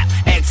 gang rap,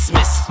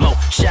 Xmas, mo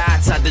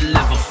shots I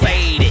deliver,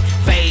 faded,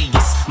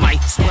 Vegas,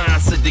 might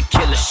sponsor the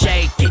killer,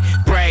 shake it,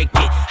 break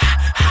it,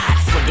 hot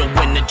for the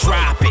winner,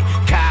 drop it,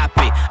 cop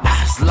it,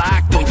 eyes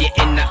locked on you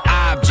in the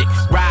object,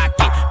 rock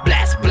it,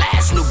 blast,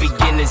 blast, new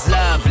beginnings,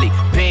 lovely,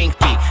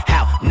 pinky,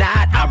 how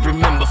not, I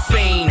remember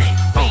fiending,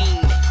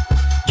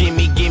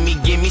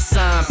 gimme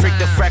some, prick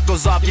the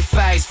freckles off your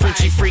face,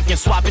 Frenchie freaking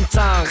swapping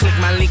tongues, click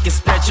my link and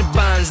spread your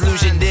buns,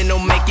 lose your then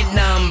don't make it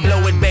numb,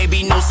 blow it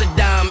baby, no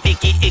Saddam,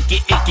 icky,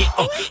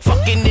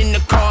 fucking in the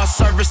car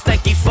service,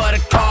 thank you for the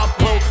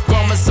carpool,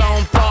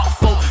 chromosome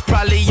thoughtful,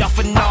 probably off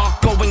of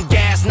narco and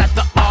gas, not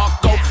the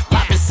arco,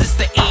 poppin' since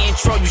the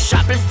intro, you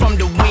shopping from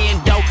the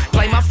window,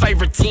 play my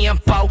favorite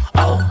tempo,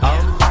 oh,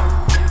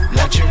 oh,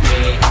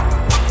 luxury,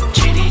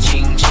 chitty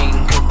ching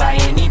ching, could buy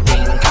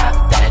anything,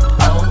 cop that,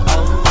 oh,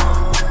 oh,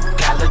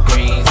 collard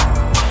greens,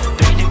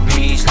 3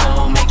 degrees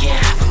low, make it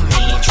hot for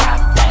me,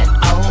 drop that,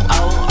 oh,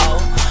 oh, oh,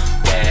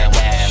 yeah,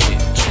 yeah,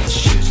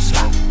 shit,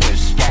 stop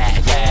this,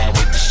 yeah, yeah,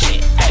 with the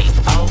shit, ayy,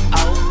 oh,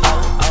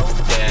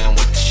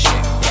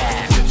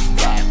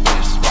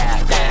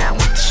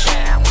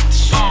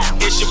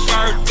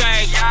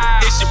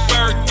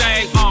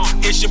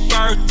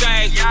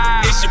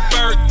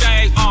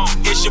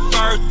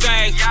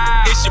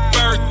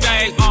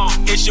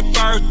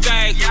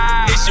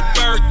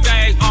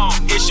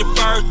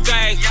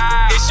 birthday.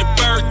 It's your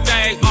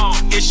birthday.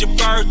 It's your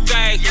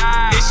birthday.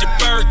 It's your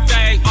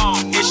birthday.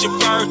 It's your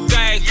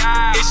birthday.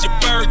 It's your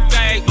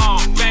birthday.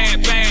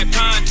 Bad, bad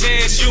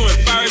contest. You in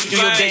first place. Do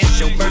your dance,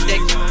 your birthday.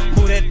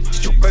 Move that,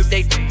 it's your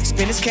birthday.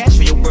 Spend this cash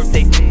for your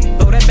birthday.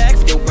 Throw that back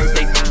for your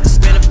birthday.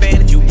 Spend a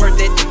band if you worth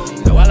it.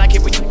 Know I like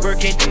it when you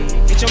work it.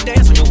 Hit your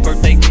dance on your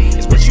birthday.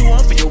 It's what you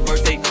want for your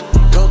birthday.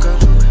 Go girl,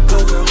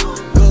 go girl,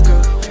 go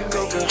girl,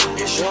 go girl.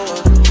 It's your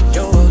world,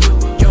 your world,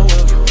 your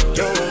world,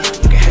 your world.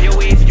 You can have your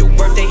way for your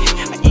birthday. I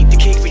eat the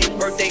cake for your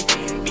birthday.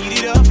 Beat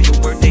it up for your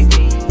birthday.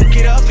 Book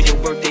it up for your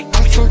birthday.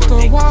 I took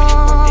the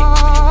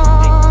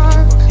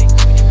walk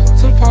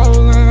to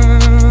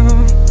Poland.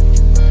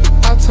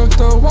 I took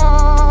the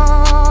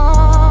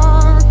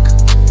walk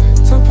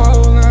to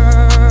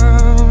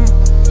Poland.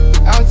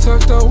 I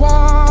took the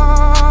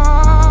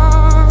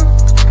walk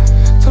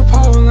to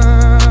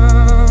Poland.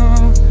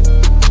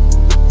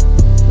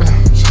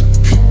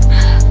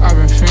 I've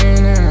been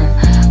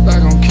fiending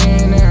like I'm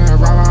Keenan.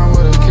 Ride around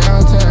with a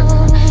Caltech.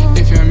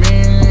 If you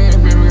mean it,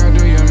 baby girl,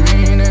 do you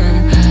mean it?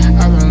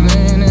 I've been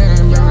leaning,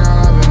 baby girl,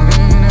 I've been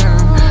leaning.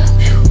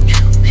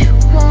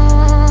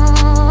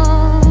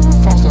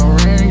 Phone still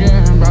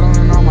ringing,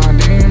 battling all my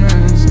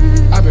demons.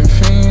 I've been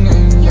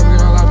fiending, baby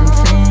girl, I've been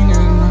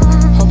fiending.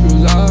 Hope you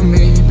love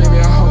me, baby,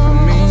 I hope you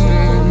mean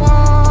it.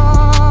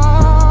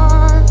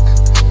 Walk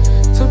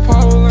to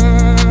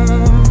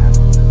Poland.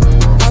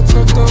 I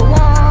took the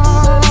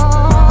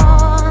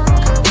walk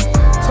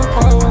to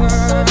Poland.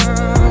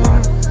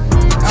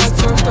 I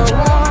took the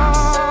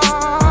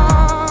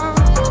walk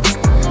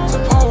to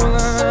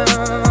Poland.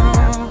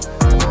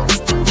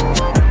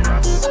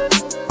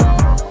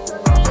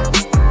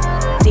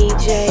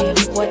 DJ,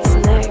 what's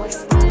next?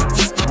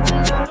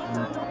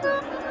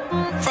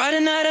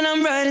 Friday night and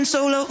I'm riding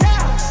solo.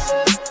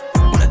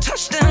 When I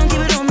touch down, keep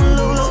it on the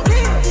low low.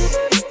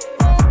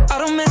 I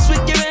don't mess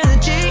with your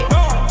energy.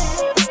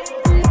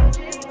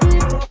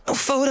 No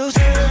photos.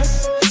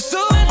 So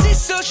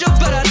anti-social,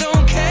 but I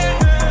don't care.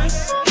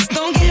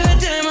 Don't give a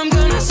damn, I'm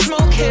gonna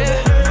smoke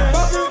here.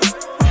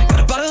 Got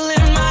a bottle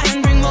in my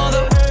hand, bring more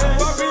though.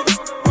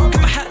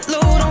 Got my hat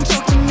low, don't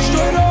talk to me.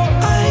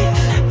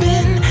 I've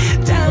been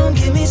down,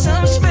 give me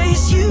some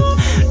space. You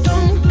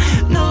don't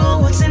know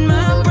what's in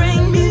my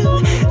brain.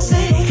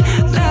 Music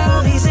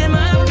loud, he's in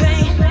my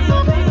pain.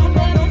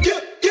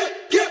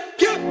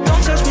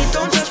 Don't touch me,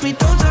 don't touch me,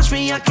 don't touch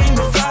me. I came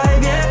to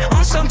vibe, yeah.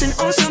 On something,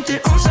 on something,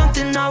 on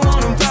something. I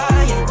wanna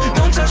buy it.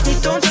 Don't touch me,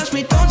 don't touch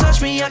me, don't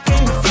touch me. I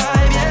came to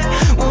vibe,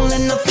 yeah. Won't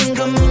let nothing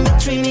come in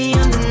between me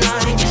and the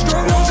night.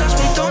 Don't touch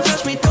me, don't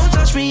touch me, don't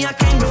touch me. I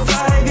came to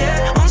vibe,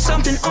 yeah. On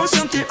something, on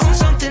something, on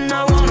something.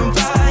 I wanna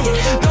buy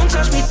it. Don't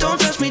touch me, don't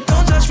touch me,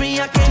 don't touch me.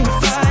 I came to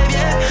vibe,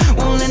 yeah.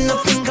 Won't let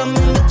nothing come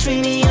in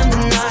between me and the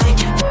night.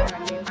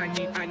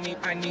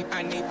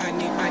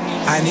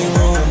 I need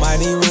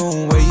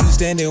room. Where you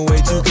standing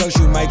way too close,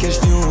 you might catch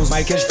fumes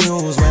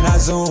when I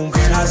zoom.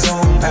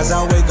 As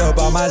I wake up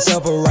by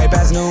myself, right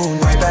past noon,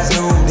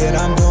 then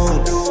I'm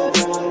doomed.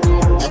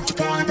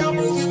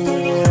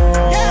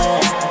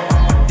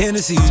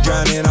 Hennessy's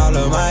drowning all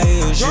of my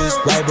issues.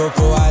 Right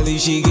before I leave,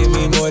 she give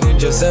me more than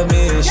just a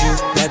mission.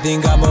 That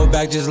thing got more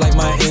back just like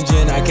my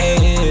engine, I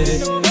can't hit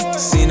it.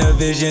 Seen a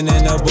vision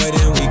in a boy,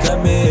 then we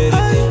committed.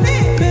 I've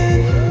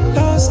been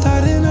lost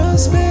out in a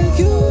space.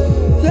 You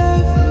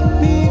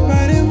left me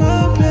right in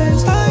my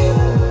place. I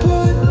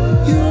put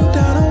you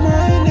down on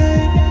my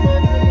name.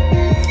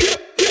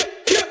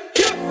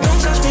 Don't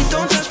touch me,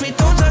 don't touch me,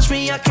 don't touch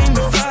me. I came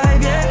to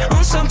vibe, yeah.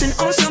 On something,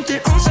 on something,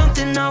 on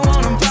something. I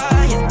wanna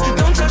buy it.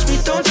 Don't touch me,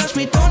 don't touch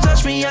me, don't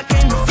touch me. I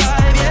came to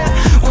vibe,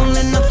 yeah. Won't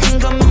let nothing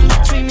come in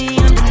between me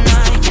and the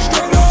night.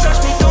 Don't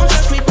touch me, don't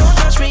touch me, don't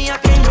touch me. I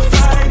came to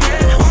vibe,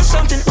 yeah. On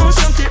something, on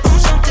something, on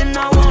something.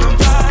 I wanna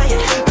buy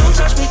it. Don't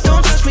touch me,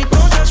 don't touch me,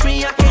 don't touch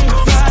me. I came to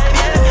vibe,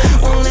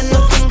 yeah. Won't let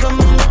nothing come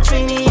in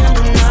between me and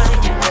the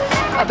night.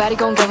 A baddie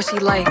gon' get what she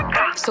like.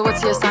 So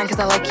what's your sign, cause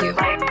I like you.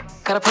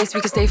 Got a place we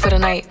can stay for the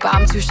night, but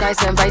I'm too shy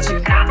to invite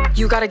you.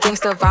 You got a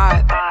gangster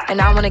vibe,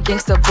 and I want a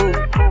gangster boo.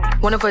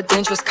 One of a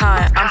dangerous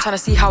kind, I'm tryna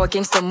see how a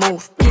gangster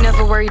move. He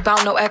never worry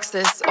about no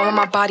exes. All on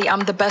my body,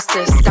 I'm the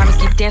bestest. Diamonds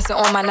keep dancing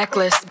on my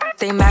necklace.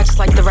 They match just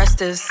like the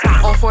rest is.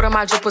 On 4 of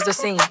my drip was the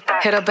same.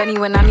 Hit up Benny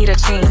when I need a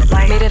chain.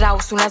 Made it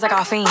out soon as I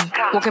got fame.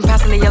 Walking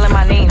past and they yelling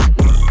my name.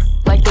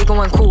 Like they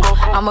going cool.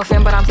 I'm a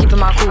fan, but I'm keeping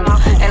my cool.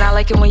 And I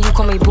like it when you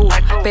call me boo.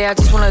 Babe, I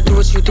just wanna do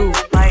what you do.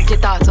 Get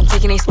thoughts, I'm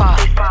taking a spot.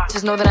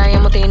 Just know that I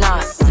am what they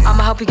not.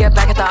 I'ma help you get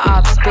back at the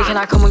ops. Babe, can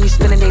I come when you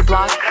spinning they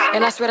block?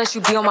 And I swear that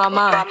you be on my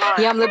mind.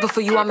 Yeah, I'm living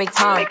for you, I make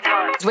time.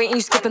 Waiting,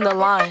 you skipping the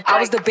line. I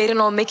was debating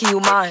on making you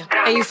mine.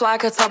 And you fly, I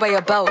could tell by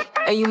your belt.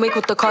 And you make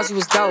with the cause you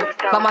was dope.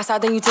 By my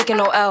side, then you taking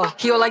no L.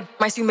 He all like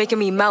mice, you making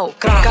me melt.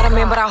 Got a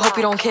man, but I hope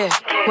you don't care.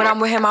 When I'm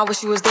with him, I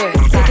wish you was there.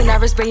 Taking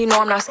that risk, but you know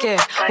I'm not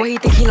scared. When he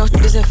think he knows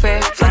shit isn't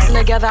fair. Flexing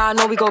together, I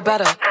know we go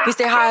better. We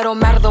stay high, it don't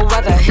matter the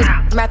weather. His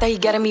mad that he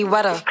getting me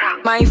wetter.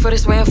 Mine for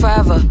this way and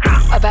forever.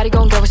 A baddie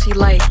gon' get what she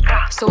like.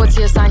 So what's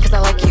your sign, cause I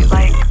like you.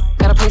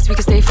 Got a place we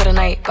can stay for the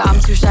night, but I'm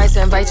too shy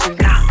to invite you.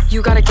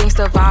 You got a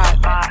gangster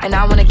vibe, and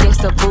I want a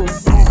gangster boo.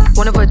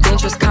 One of a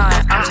dangerous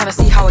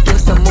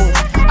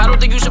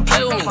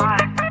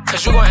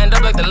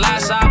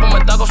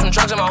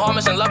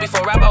Performance and love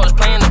before rap, I was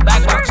playing the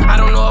back box. I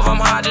don't know if I'm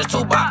high, just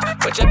 2 box.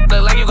 But you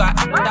look like you got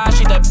die.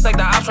 She that like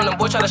the ops when the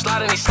boy try to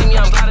slide and he see me.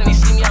 I'm glad and he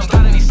see me. I'm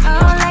glad and he see me. I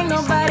don't like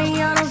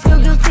nobody, I don't feel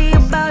guilty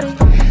about it.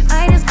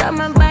 I just got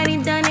my body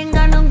done and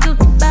got no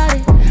guilt about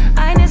it.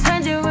 I just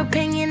heard your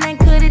opinion, I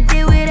could've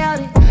did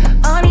without it.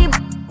 All these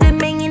that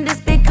make you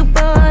despicable,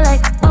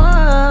 like,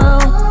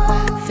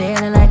 oh.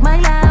 Feeling like my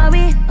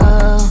lobby,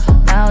 oh.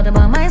 Proud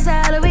about my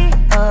salary,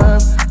 oh.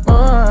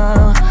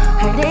 Oh.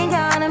 Heard they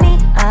got on me,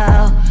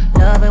 oh.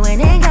 Love it when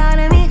they got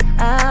on me,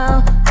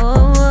 oh.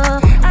 Oh.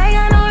 I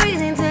got no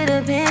reason to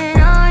depend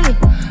on you.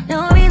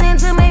 No reason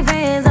to make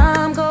friends,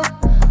 I'm cool.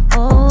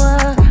 Oh.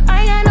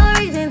 I got no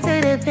reason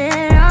to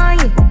depend on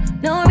you.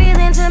 No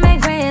reason to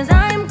make friends,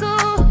 I'm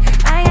cool.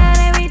 I got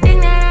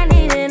everything that I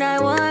need and I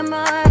want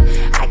more.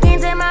 I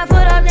can't take my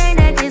foot off their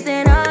neck, it's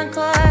an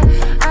encore.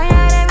 I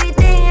got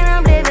everything and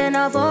I'm living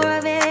off for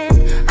revenge.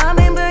 I've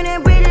been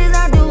burning bridges,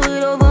 I do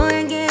it over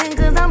again.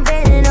 Cause I'm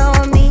betting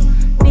on me.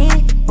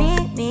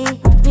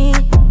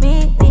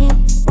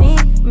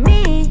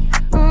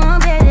 I'm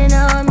betting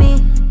on me.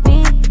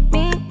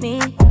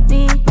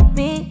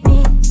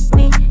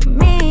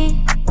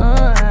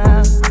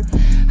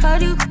 How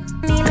do you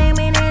me lame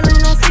and ain't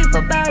lose no sleep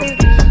about it?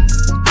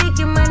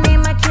 Speaking my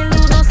name, I can't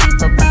lose no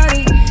sleep about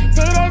it.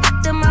 Say that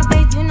to my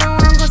face, you know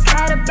I'm gon'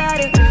 slide about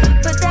it.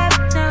 Put that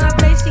in her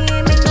place, she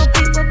ain't make no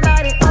peep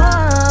about it. Oh,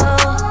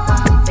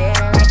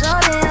 feeling like a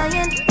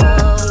billion.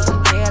 Oh,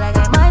 feel like I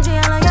might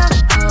drill on your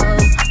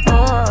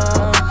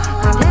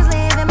I'm just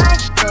living my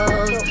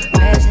goals.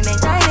 Pressure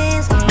make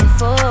diamonds can't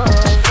fall.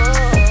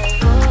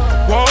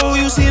 Whoa,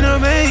 you seen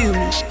amaze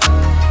me.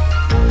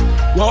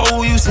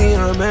 Whoa, you seen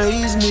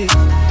amaze me.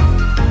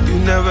 You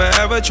never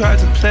ever tried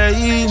to play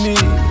me.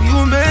 You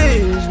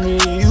amaze me,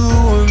 you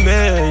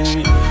amaze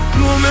me.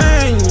 You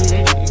amaze me,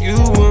 you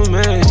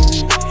amaze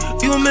me.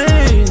 You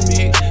amaze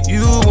me,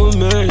 you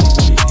amaze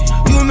me.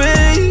 You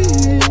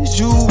amaze,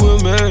 you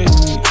amaze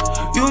me.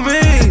 You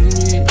amaze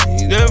me,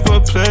 you never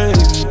play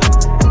me.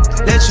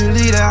 Let you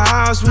leave the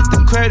house with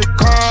the credit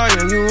card,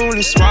 and you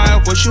only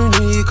swipe what you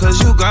need, cause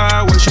you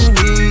got what you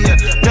need. Yeah.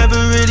 Never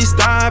really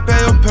stop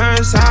at your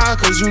parents' house,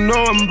 cause you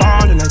know I'm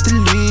ballin' like the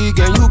league,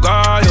 and you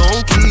got your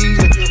own keys.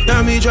 Yeah.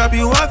 Now me drop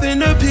you off in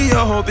the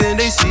P.O. hoping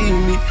they see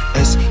me.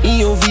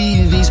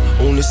 S-E-O-V-V's,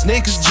 on the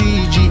snake is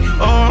GG.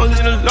 Oh, it's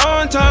been a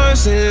long time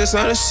since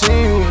I done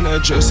seen you in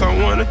that dress. I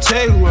wanna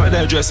take one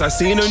that dress, I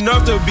seen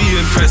enough to be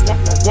impressed.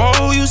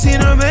 Whoa, you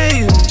seen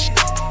amaze me.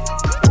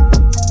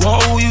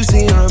 Whoa, you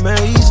seen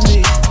amaze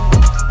me.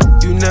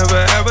 You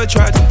never ever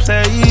tried to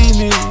play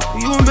me.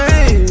 You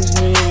amaze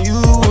me, you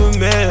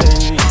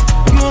amaze me.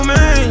 You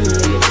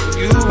amaze me,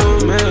 you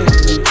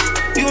amaze me.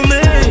 You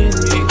amaze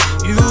me,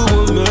 you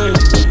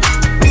amaze me.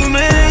 You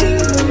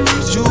amaze,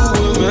 you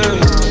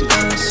amaze me.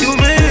 You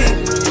amaze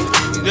me,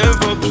 you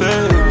never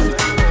play me.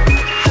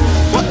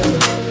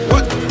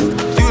 What?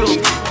 You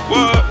don't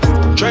what?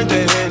 Drink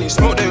that Henny,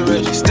 smoke that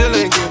Reggie, still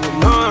ain't giving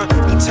none.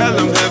 You tell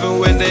them heaven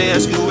when they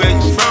ask you where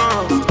you from.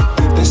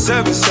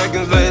 7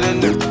 seconds later,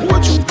 nigga,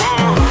 what you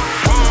want?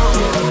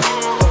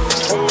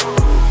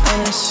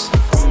 Honest,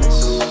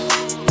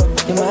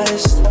 you're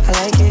modest, I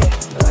like it.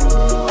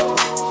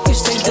 You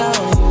stay down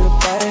and you the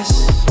baddest.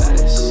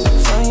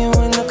 Find you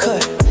in the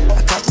cut, I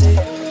copped it.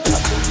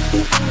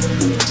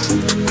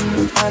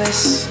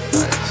 Honest,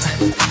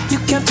 you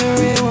kept it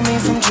real with me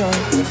from jump.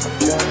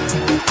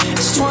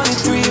 It's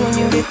 23 when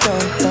you get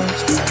done.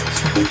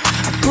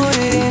 I put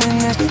it in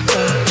and that's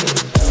done.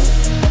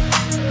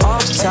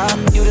 Off top,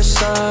 you the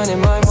sun in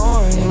my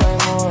morning.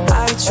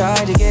 I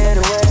tried to get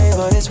away,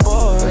 but it's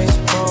boring.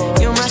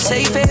 You're my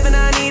safe haven,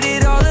 I need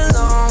it all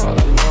along.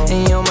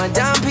 And you're my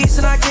dime piece,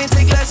 and I can't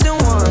take less than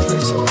one.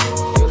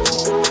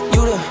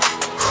 You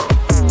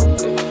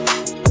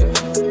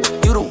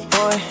the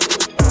one.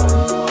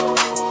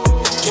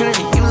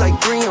 Trinity, you like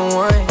 3 and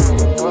 1.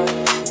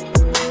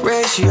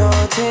 Ratio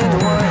 10 to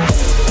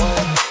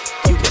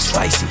 1. You get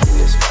spicy.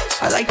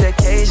 I like that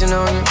Cajun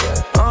on you.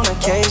 On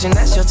occasion,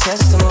 that's your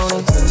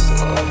testimony.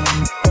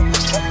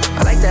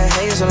 I like that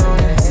hazel on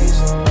you.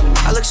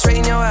 I look straight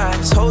in your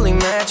eyes, holy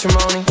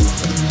matrimony.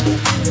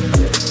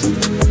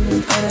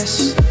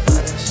 Honest,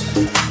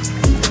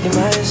 you're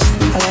modest,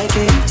 I like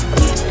it.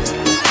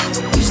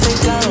 You stay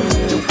down and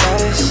you're the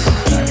baddest.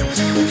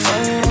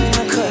 Find you in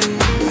the cut,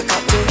 I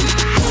copped it.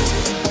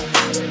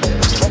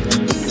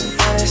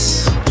 Honest,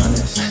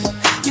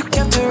 you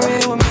kept it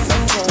real with me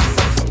from jump.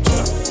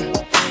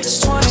 It's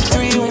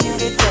 23 when you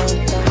get done.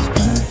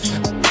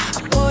 I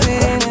put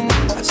it in and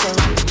I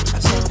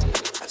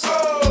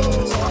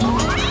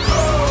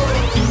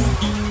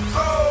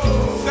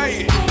Say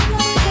it.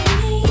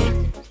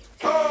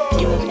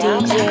 You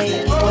have DJ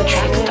for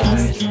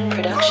Trackstars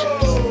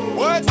Productions.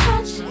 What?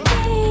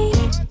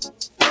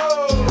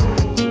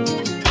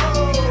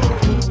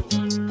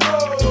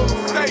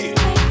 Say it.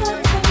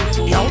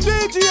 Yo,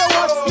 DJ,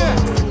 what's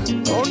next?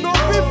 Oh no,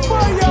 be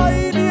fire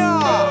in here.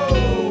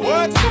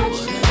 What?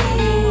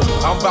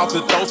 I'm about to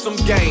throw some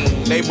game.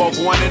 They both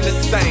one and the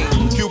same.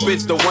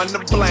 Cupid's the one to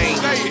blame.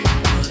 Say it.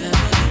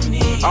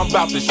 I'm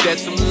about to shed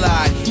some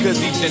light,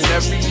 cause each and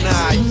every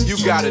night you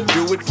gotta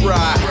do it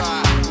right.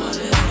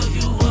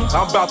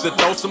 I'm about to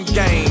throw some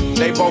game,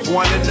 they both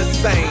one and the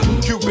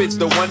same. Cupid's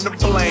the one to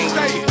blame.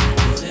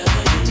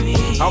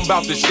 I'm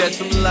about to shed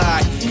some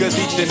light, cause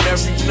each and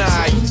every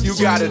night you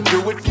gotta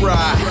do it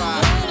right.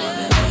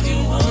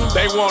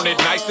 They want it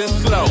nice and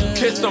slow,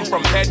 kiss them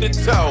from head to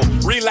toe,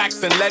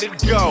 relax and let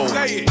it go.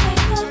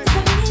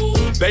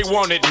 They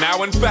want it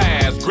now and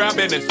fast,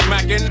 grabbing and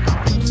smacking,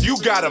 you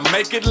gotta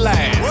make it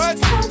last.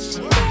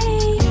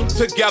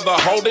 Together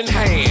holding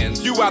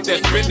hands, you out there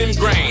spending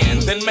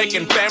grands and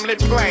making family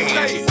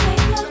plans.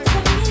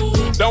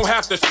 Don't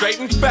have to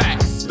straighten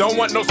facts, don't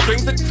want no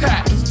strings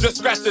attached, just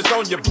scratches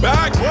on your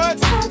back.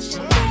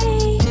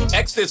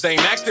 Exes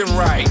ain't acting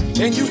right,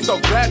 and you so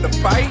glad to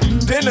fight.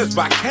 Dinners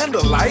by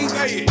candlelight.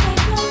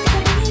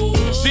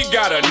 She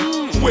got a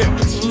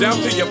whipped down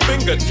to your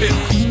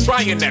fingertips,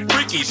 trying that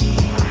freaky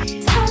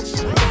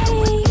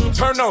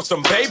turn on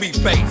some baby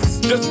face,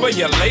 just for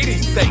your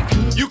lady's sake.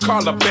 You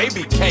call her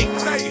baby cake.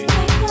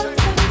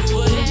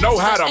 Know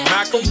how to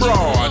mack a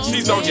broad,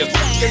 she's on your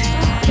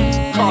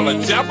call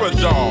her Deborah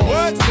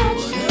Dawes.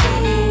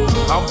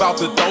 I'm about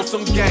to throw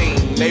some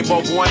game, they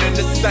both one and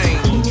the same.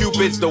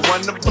 Cupid's the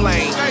one to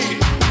blame.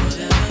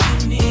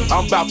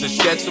 I'm about to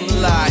shed some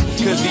light,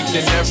 cause each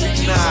and every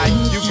night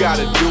you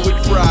gotta do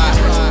it right.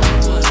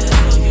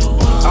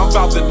 I'm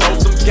about to throw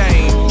some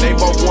game, they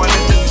both one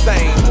and the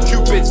same.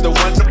 Cupid's the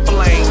one to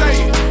blame.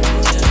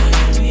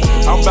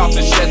 I'm about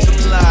to shed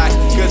some light,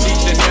 cause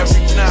each and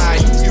every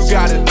night you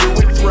gotta do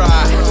it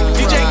right.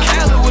 DJ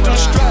Khaled with them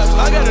straps,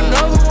 I got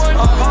another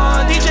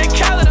one. DJ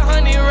Khaled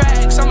 100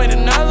 racks, I made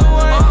another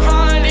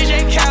one.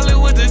 DJ Khaled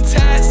with the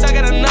tats, I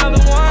got another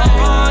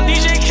one.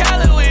 DJ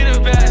Khaled with the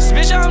best,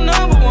 bitch I'm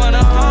number one.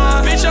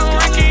 Bitch I'm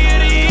Ricky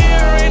of the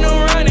year, ain't no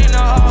running.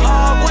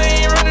 We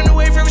ain't running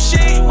away from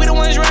shit, we the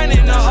ones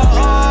running.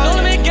 No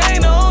limit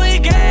gang, the only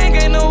gang,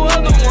 ain't no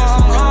other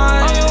one.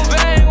 I'm gon'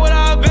 bang what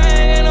I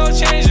bang, ain't no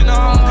changing. Ain't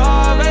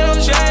no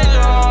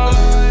changing.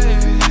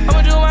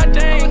 I'ma do my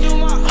thing,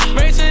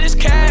 married to this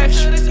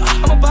cash.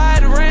 I'ma buy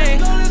the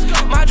ring,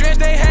 my dress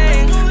they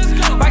hang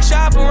like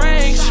shopping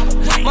rings.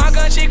 My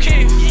gun cheap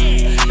keep,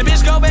 the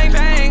bitch go bang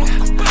bang.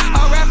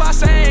 I rap, I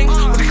sing,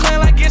 with the clan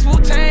like it's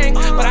Wu-Tang.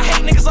 But I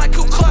hate niggas like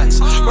Ku Klux.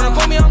 Run up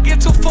on me, I don't give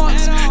two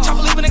fucks.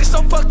 Chopper leave a nigga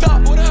so fucked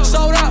up.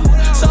 Sold up,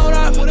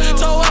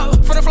 toe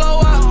up, from the flow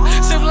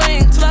up.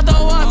 Sibling till I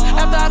throw up.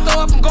 After I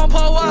throw up, I'm gon'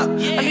 pull up.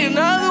 I need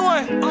another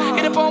one.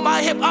 Get up on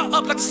my hip,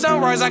 up like the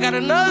sunrise. I got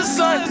another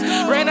son.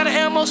 Ran out of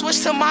ammo,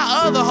 switched to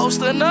my other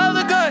host,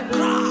 another gun.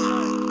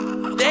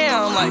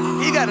 Damn,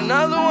 like, he got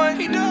another one.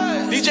 He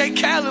does. DJ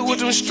Khaled with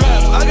them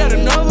straps, I got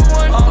another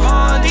one.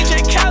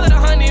 DJ Khaled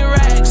 100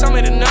 racks, I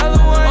made another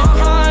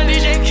one.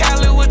 DJ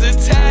Khaled with the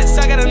tats,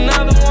 I got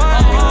another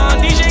one.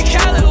 DJ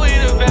Khaled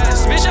with the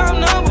best, bitch I'm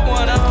number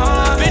one.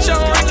 Bitch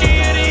I'm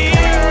Ricky of the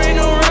year, ain't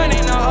no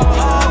running.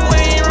 We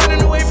ain't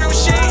running away from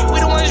shit, we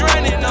the ones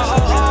running. No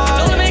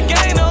limit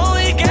gang, the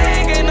only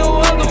gang, ain't no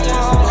other one.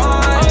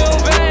 I'm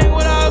gon' bang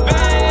what I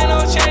bang, ain't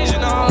no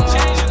changing.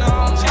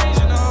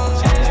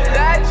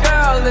 That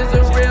girl is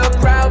a real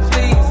crowd,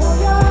 please.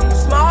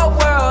 Small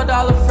world,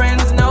 all her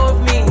friends know of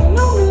me.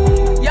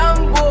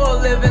 Young bull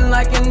living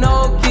like an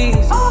old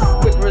geese.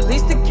 Quick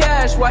release the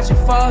cash, watch it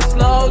fall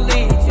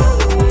slowly.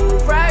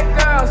 Frat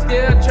girl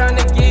still trying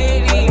to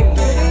get in.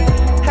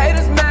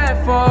 Haters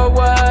mad for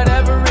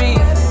whatever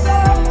reason.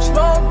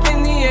 Smoke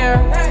in the air,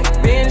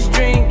 binge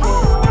drinking.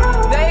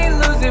 They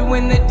lose it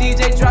when the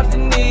DJ drops the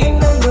knee.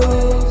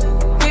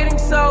 Getting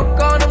so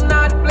gone, I'm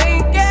not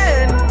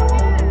blinking.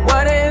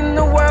 What in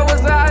the world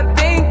was I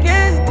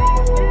thinking?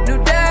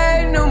 New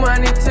day, new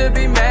money to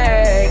be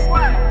made.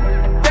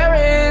 There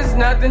is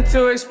nothing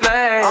to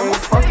explain. I'm a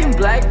fucking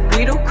black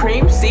Beetle,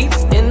 cream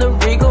seats in the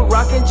Regal,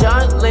 rocking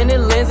John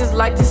Lennon lenses,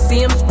 like to see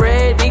him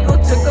spread eagle.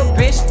 Took a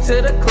bitch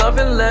to the club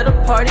and let a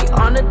party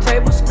on the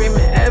table, screaming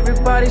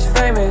everybody's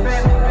famous.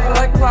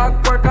 Like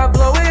clockwork, I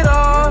blow it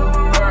all,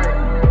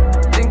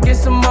 then get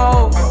some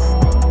more.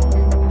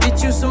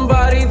 Get you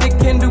somebody that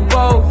can do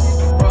both.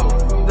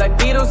 Like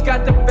Beatles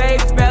got the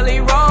babes belly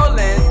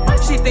rolling.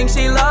 She thinks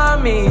she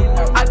love me,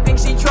 I think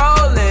she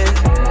trolling.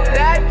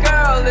 That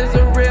girl is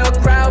a real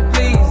crowd,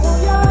 please.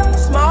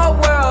 Small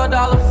world,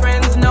 all her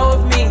friends know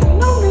of me.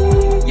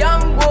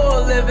 Young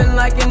bull living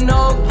like an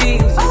old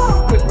geese.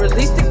 Quick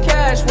release the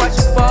cash, watch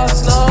it fall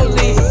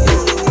slowly.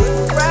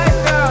 Frat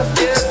girl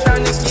still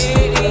trying to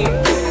get in.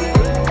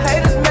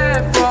 Haters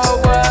mad for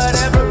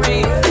whatever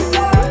reason.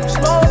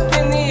 Smoke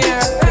in the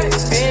air,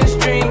 binge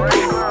drinking.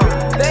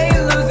 They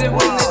lose it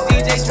when the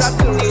DJ drops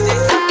the DJ.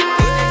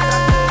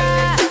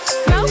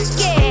 Smoke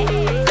it,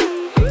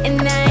 and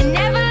I ain't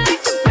never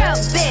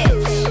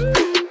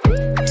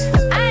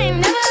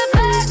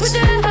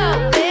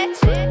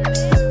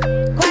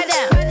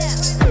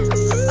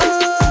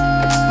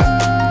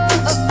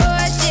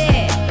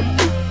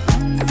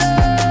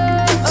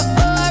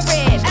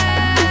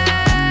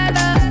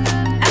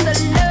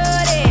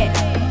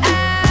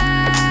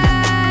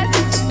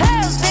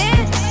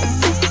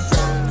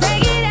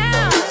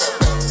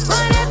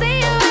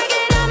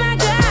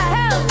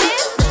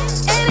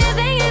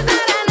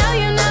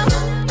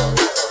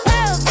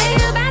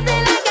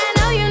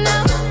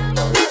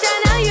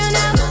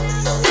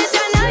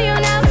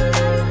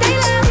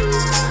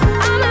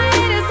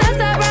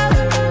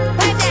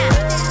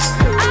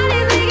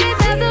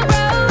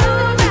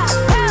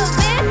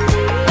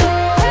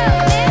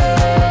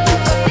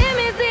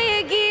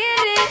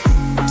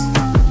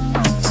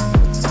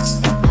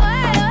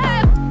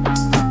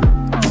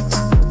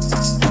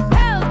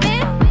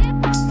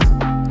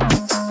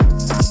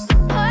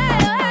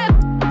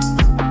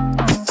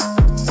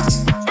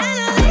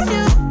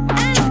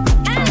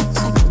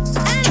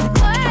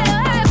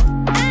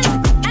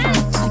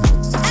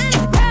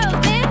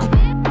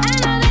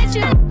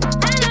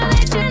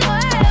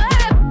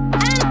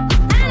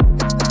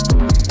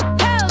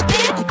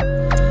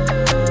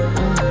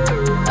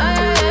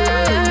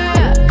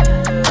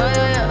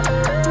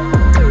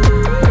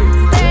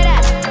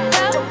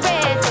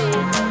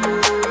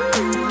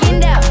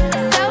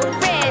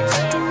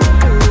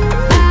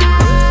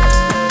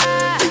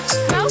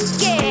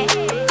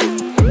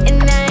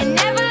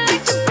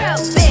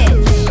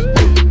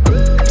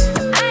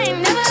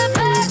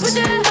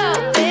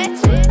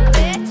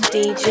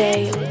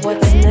DJ,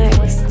 what's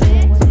next?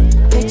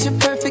 Picture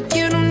perfect,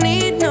 you don't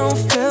need no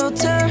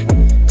filter.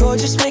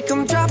 Gorgeous, make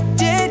them drop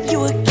dead,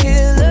 you a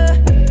killer.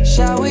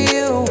 Shower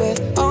you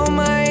with all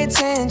my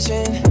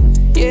attention.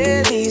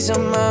 Yeah, these are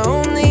my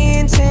only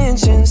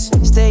intentions.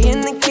 Stay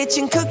in the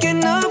kitchen,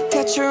 cooking up,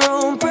 got your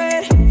own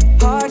bread.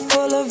 Heart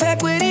full of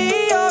equity,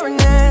 you're an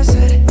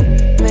asset.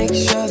 Make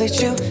sure that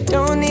you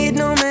don't need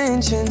no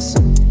mentions.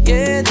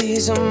 Yeah,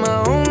 these are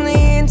my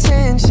only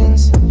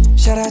intentions.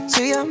 Shout out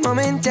to your mom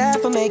and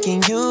dad for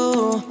making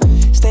you.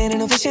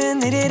 Standing ovation,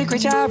 they did a great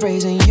job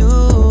raising you.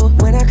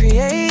 When I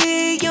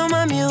create, you're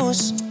my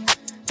muse.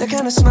 The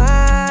kind of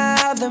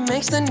smile that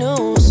makes the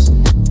news.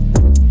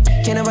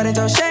 Can't nobody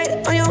throw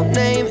shade on your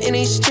name in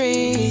these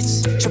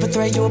streets. Triple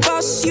threat, you a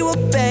boss, you a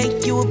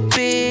bank, you a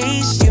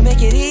beast. You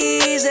make it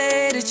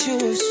easy to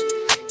choose.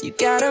 You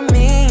got a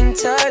mean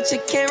touch, I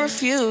can't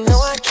refuse. No,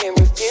 I can't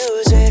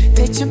refuse it.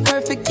 Picture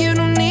perfect, you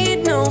don't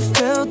need no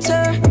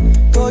filter.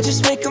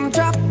 Gorgeous, make them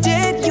drop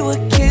dead, you a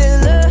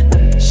killer.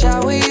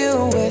 Shower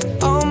you with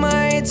all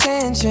my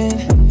attention.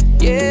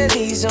 Yeah,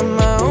 these are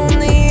my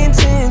only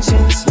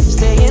intentions.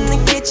 Stay in the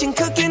kitchen,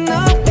 cooking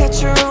up, got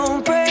your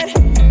own bread.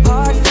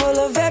 Heart full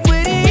of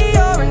equity,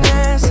 you're an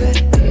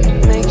asset.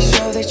 Make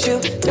sure that you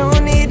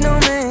don't need no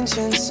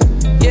mentions.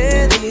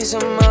 Yeah, these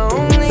are my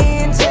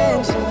only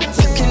intentions.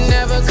 You can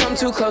never come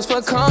too close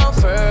for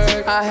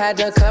comfort. I had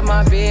to cut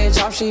my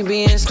bitch off, she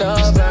being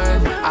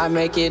stubborn. I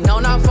make it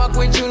known I fuck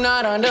with you,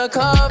 not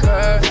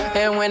undercover.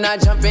 And when I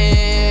jump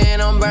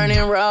in, I'm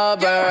burning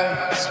rubber.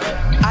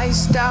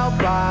 Iced out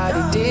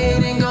body,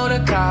 didn't go to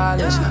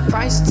college.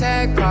 Price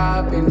tag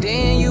popping,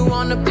 then you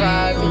on the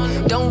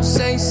private. Don't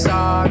say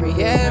sorry,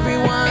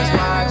 everyone's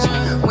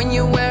watching. When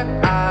you're where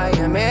I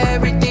am,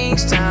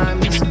 everything's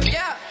timeless.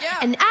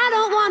 And I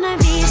don't wanna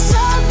be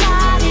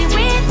somebody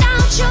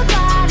without your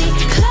body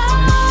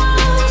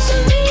close to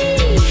me.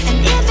 And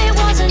if it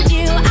wasn't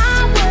you,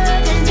 I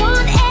wouldn't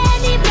want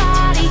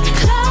anybody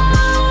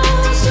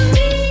close to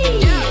me.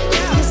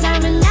 'Cause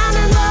I'm an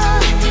animal,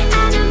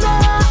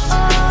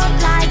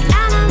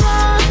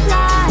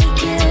 like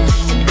you.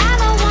 And I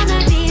don't wanna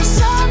be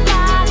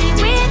somebody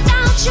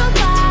without your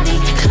body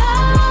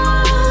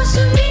close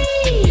to me,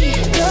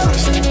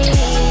 close to me.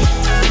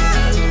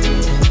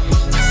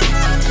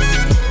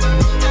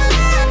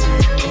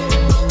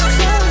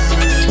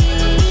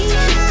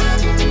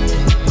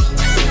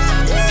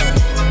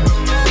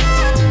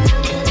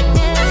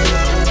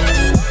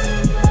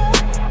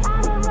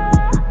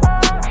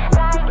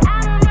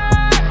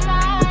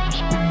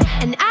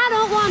 And I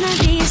don't wanna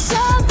be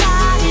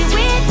somebody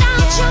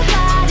without your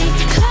body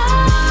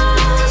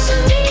close to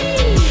me.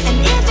 And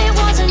if it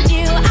wasn't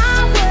you,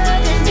 I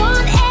wouldn't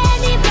want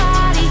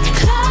anybody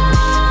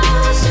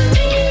close to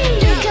me.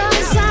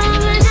 Because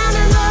I'm an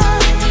animal,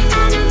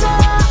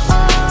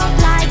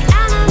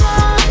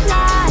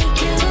 like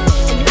you.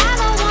 And I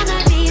don't wanna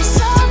be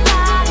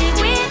somebody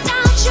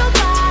without your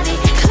body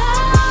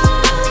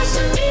close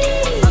to me.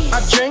 I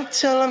drink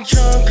till I'm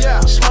drunk,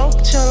 smoke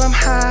till I'm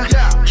high.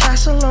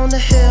 Castle on the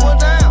hill,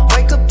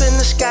 wake up in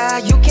the sky.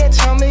 You can't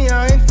tell me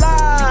I ain't fly.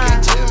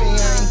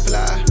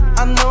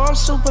 I know I'm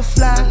super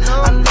fly.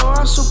 I know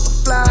I'm super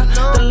fly.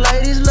 The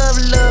ladies love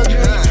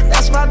luxury.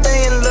 That's why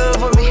they in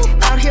love with me.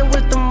 Out here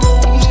with the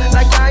moves,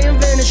 like I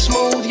invented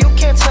smooth. You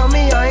can't tell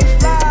me I ain't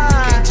fly.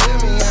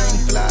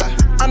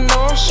 I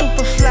know I'm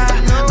super fly.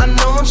 I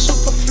know I'm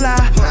super fly.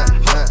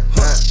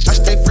 I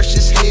stay fresh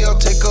as hell,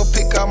 take a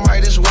pic, I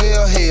might as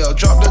well. Hell,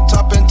 drop the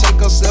top and take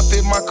a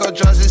selfie, my car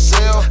drives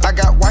itself. I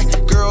got white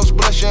girls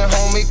blushing,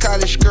 homie,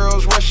 college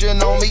girls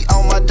rushing on me.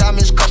 All my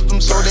diamonds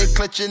custom, so they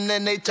clutching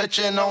and they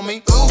touching on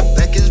me. Ooh,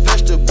 think it's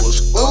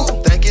vegetables, ooh,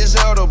 think it's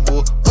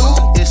edible,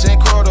 ooh, it's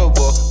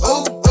incredible,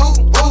 ooh,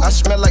 ooh, ooh. I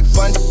smell like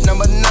fun,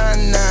 number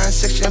 99,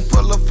 section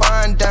full of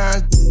fine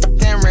dimes.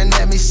 Staring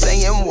at me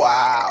saying,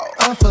 wow.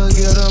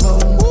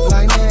 Unforgettable,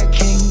 like Nat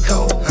King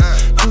Cole.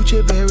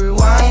 Gucci berry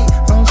white,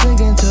 I'm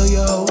drinking to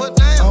your hoe.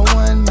 A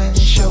one-man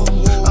show,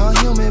 a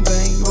human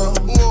bankroll.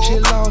 She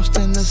lost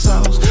in the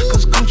sauce,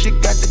 cause Gucci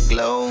got the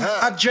glow.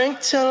 I drink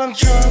till I'm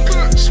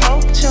drunk,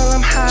 smoke till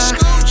I'm high.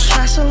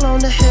 Castle on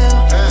the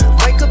hill,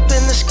 wake up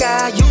in the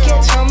sky. You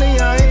can't tell me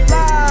I ain't fly.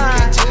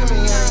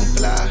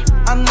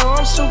 I know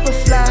I'm super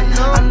fly.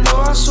 I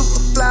know I'm super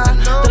fly.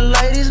 The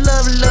ladies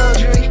love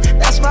luxury.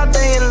 That's why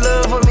they in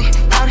love with me.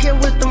 Out here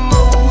with the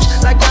moves,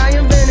 like I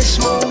invented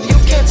smooth. You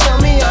can't tell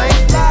me I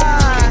ain't fly.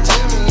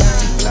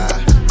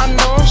 I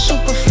know I'm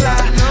super fly.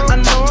 I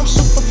know I'm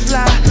super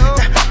fly.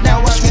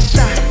 Now watch me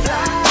fly.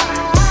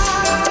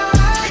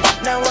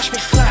 Now watch me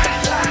fly.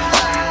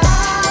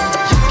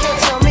 You can't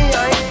tell me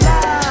I ain't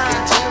fly.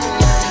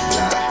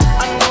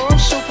 I know I'm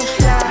super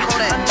fly.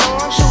 I know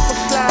I'm super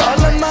fly.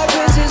 All of my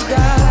bitches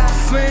got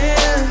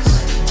friends.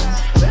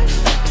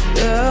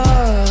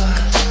 Yeah.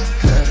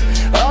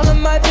 All of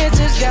my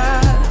bitches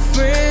got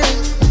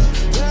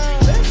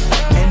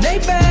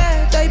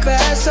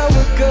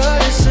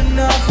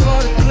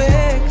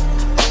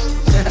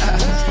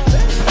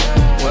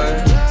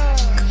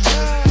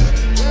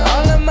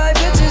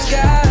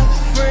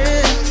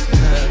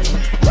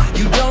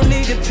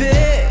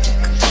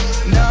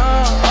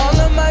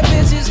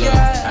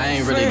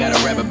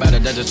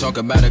talk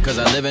about it cause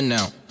I live it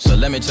now. So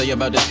let me tell you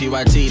about this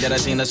PYT that I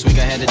seen last week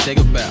I had to take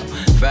a bow.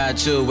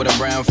 5'2" with a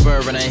brown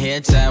fur and a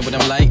hair tied with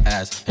them light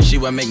eyes. And she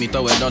would make me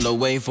throw it all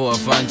away for a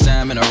fun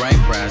time and a right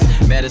prize.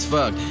 Bad as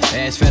fuck,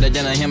 ass fatter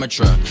than a hammer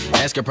truck.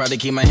 Ask her probably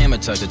keep my hammer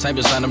tucked. The type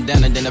to slide them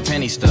down and then a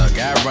penny stuck.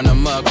 I run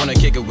them up, wanna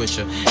kick it with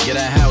ya. Get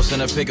a house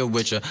and a pick it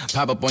with ya.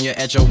 Pop up on you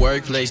at your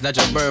workplace, not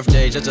your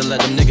birthday, just to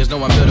let them niggas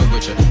know I'm building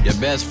with ya. Your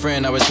best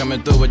friend always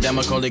coming through with that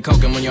Macaulay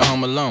Culkin when you're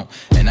home alone.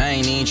 And I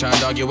ain't even trying to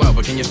dog you out,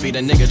 but can you feed a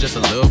nigga just a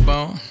little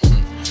bone?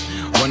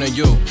 One of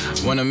you,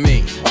 one of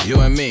me, you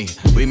and me,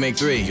 we make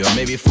 3 or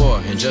maybe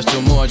 4, and just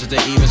 2 more just to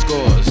even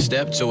scores.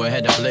 Step 2, I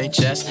had to play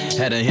chess,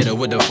 had to hit her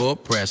with the full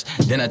press.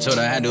 Then I told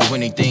her I'd do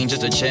anything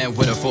just to chat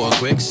with her for a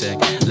quick sec.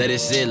 Let it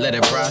sit, let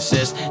it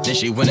process, then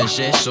she went and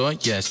said, sure,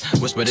 yes.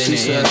 Whispered in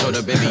her ear, told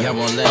her, baby, I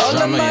want less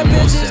drama and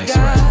more sex,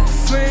 right?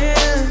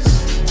 Friends,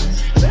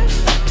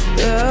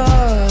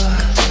 yeah.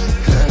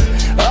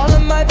 All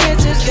of my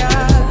bitches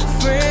got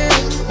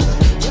friends,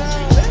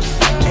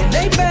 and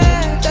they bad,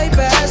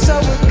 so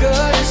we're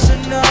good. It's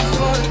enough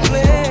for the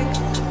click.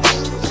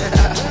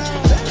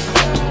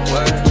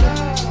 Word.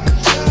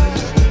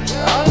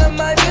 All of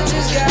my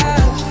bitches got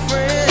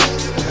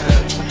friends.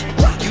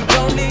 You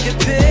don't need to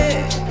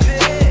pick.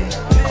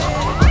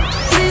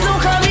 Please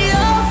don't cut me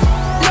off.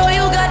 Know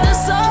you got the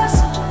sauce.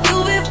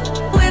 You been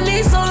with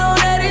me so long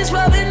that it's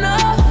rubbing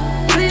off.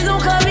 Please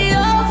don't cut me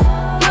off.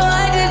 No,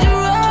 I did you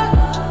wrong.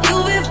 You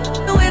been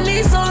with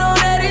me so long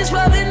that it's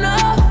rubbing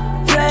off.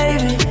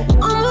 Baby,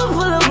 I'ma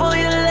pull up on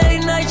you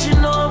late night, you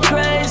know I'm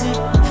crazy.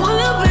 Pull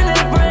up in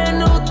that brand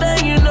new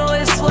thing, you know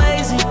it's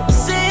Swayze.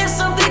 Saying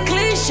something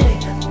cliche,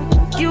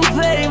 you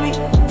pay me.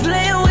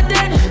 Playing with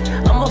that,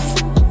 I'ma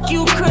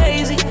you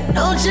crazy.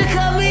 Don't you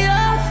cut me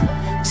off,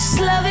 just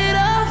love it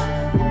off.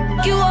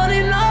 You want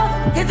it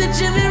off, hit the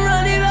gym and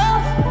run it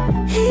off.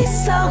 He's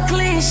so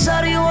clean,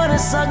 shawty wanna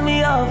suck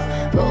me off,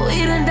 but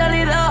we done done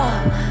it all.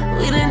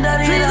 We done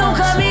done it all. Please don't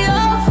cut me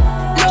off.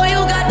 Know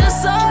you got the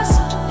sauce.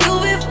 You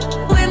been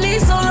with me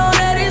so long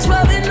that it's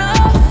rubbing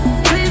off.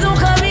 Please don't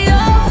cut me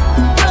off.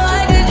 No,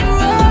 I did you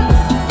wrong.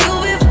 You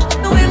been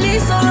with me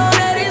so long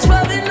that it's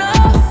rubbing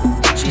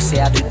off. She say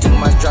I do too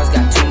much drugs,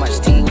 got too much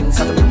team.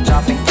 Cut the bitch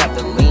off and kept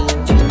the lean.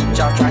 Keep the bitch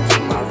off, try to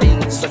keep my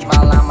ring. Switch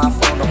my line, my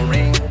phone don't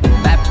ring.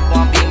 Bad bitch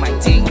won't be my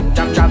team.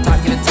 Drop, top,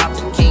 get it top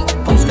to the king.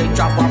 Post straight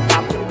drop, walk,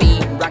 pop the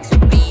beat. Rocks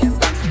and beans,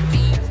 rocks and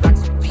beans,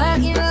 rocks and beans.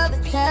 Fucking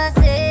rubber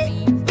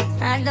tussie.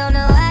 I don't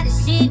know why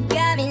this shit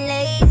got me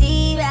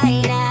lazy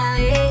right now.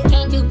 Yeah.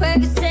 Can't do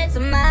Percocets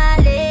on my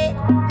leg.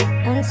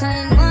 I'm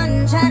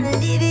 21, trying to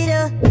live it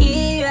up.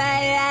 Yeah,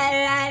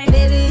 right,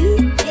 baby.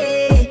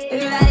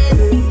 Yeah, right,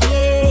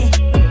 yeah.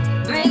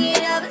 Bring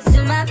it over to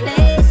my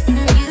place.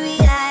 You be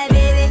like,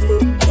 baby,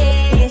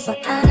 yeah. So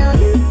I know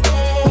you,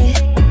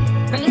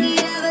 yeah. Bring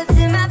it over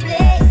to my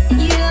place.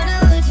 You don't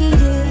know what you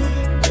do.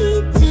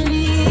 Keep to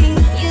me.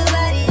 Your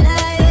body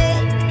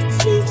lightweight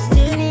speaks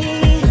to me.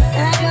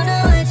 I don't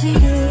know what you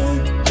do.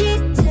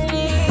 Keep to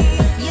me.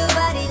 Your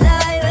body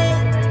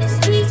lightweight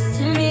speaks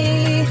to me.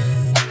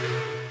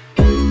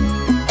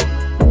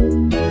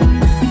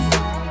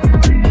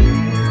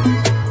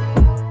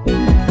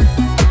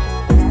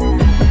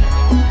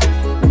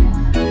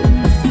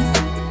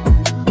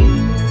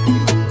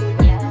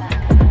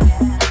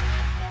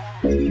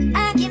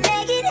 I can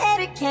make it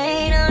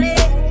hurricane on it.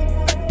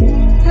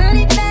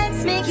 100 bucks,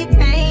 make it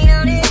rain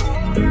on it.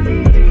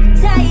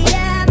 Tie it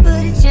up,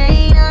 put a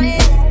chain on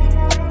it.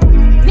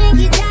 Make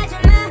you tattoo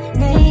my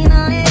name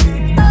on it.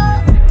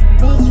 Oh,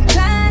 make you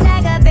cry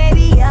like a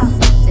baby, yo.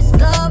 Let's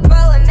go,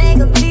 bro, and make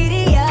a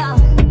video.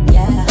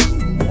 Yeah.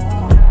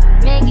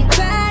 Make you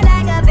cry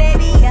like a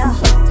baby, yo.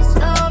 Let's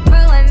go,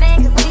 bro, and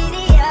make a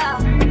video.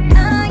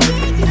 Oh,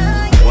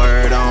 yeah.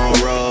 Word on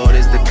road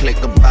is the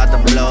click about to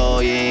blow.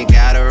 You ain't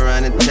gotta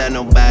run and tell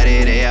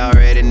nobody, they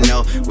already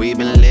know. We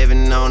been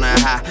living on a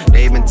high,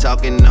 they been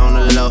talking on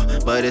the low.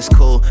 But it's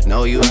cool,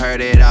 know you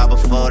heard it all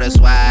before. That's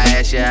why I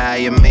asked you how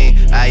you mean,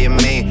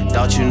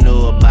 thought you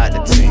knew about the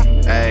team,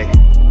 hey,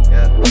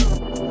 yeah.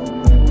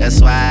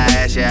 That's why I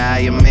asked you how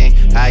you mean,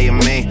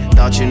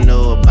 thought you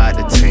knew about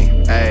the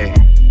team, hey,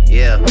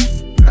 yeah.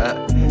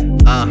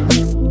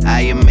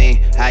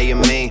 How you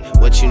mean,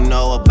 what you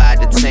know about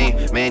the team?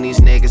 Man, these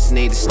niggas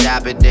need to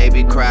stop it, they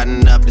be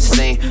crowding up the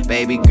scene.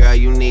 Baby girl,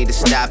 you need to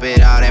stop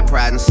it, all that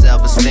pride and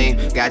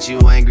self-esteem. Got you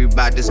angry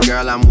about this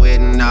girl I'm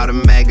with in all the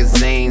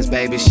magazines.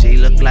 Baby, she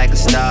look like a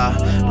star,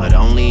 but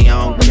only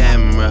on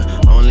camera,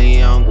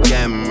 only on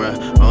camera,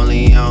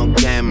 only on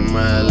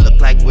camera. Look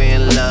like we're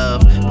in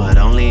love, but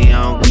only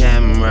on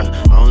camera,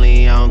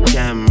 only on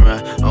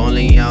camera,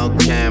 only on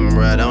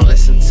camera. Don't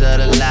listen to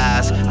the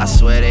lies, I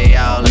swear they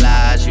all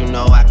lies. You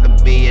know I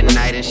could be a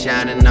knight in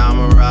shining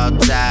armor, all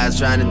ties.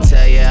 Trying to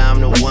tell you I'm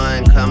the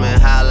one, come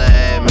and holler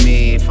at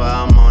me. For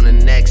I'm on the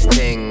next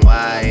thing,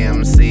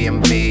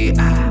 YMCMB.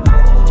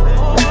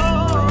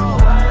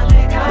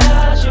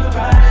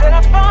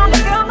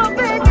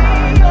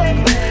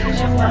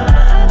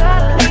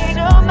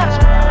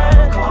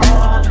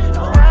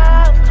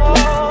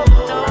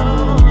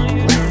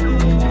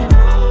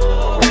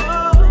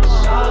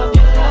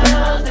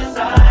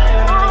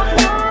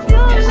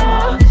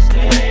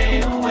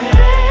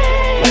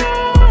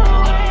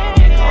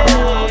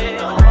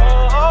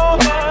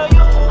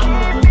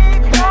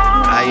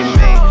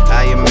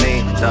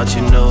 thought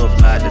you knew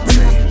about the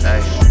team. Hey,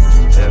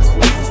 yeah.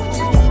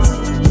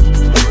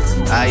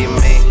 How you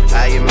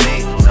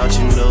mean? Thought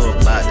you knew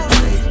about the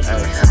team.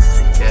 Hey,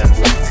 yeah.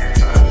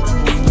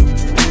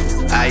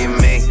 How you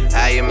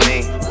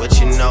mean? What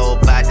you know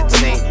about the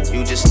team?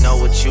 You just know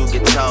what you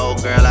get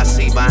told, girl. I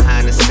see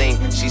behind the scene.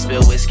 She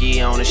spilled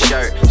whiskey on the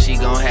shirt. She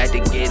gon' have to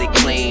get it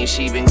clean.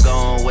 She been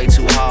going way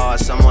too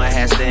hard. Someone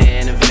has to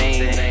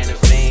intervene.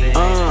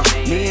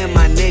 Me and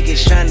my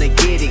niggas tryna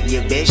get it,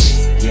 yeah bitch.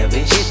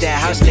 Hit that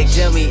house, they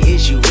tell me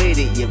is you with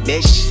it, yeah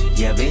bitch.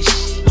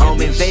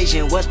 Home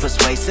invasion was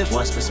persuasive.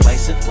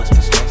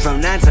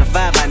 From 9 to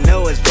 5, I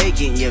know it's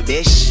vacant, yeah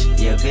bitch.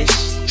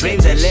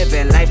 Dreams of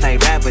living life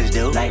like rappers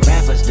do.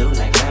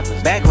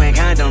 Back when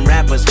condom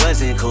rappers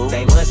wasn't cool.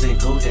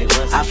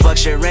 I fucked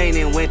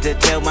Sherane and went to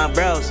tell my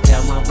bros.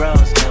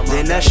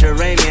 Then Usher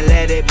Raymond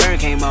Let It Burn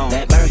came on.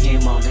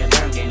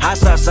 Hot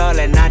sauce all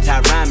that night,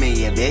 I rhyming,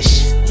 yeah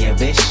bitch.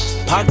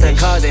 Park the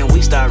car, then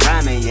we start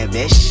rhyming, yeah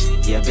bitch.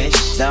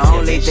 The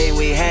only thing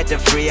we had to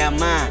free our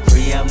mind.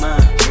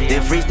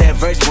 Then freeze that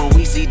verse when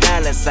we see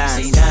dollar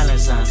signs.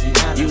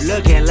 You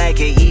looking like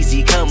an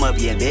easy come up,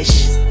 yeah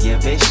bitch.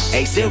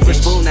 A silver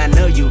spoon, I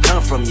know you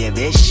come from, yeah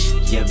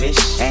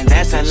bitch. And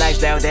that's a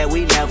lifestyle that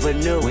we never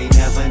knew.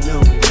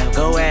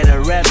 Go at a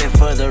revving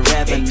for the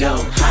revenue. Go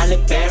Halle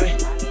Berry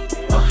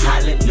or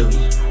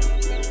Hallelujah.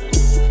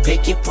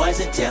 Pick your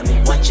poison, tell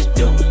me what you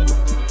doing.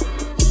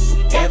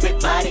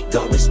 Everybody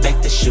go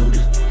respect the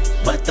shooter,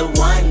 but the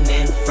one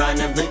in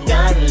front of the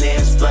gun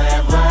lives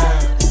forever.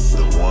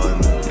 The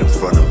one in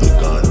front of the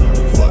gun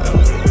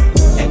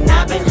forever. And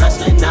I've been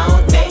hustling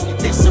all day,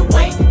 this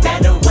away,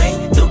 that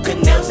away, through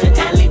canals and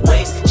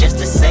alleyways, just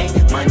to say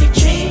money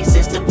trees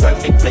is the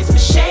perfect place for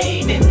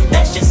shade, and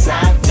that's just how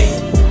I feel.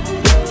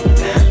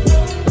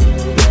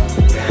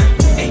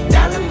 $8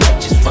 might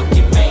just fuck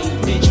your main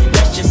bitch,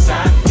 that's just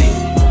how I feel.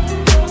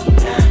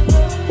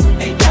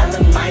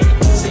 $8 might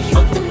say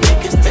fuck them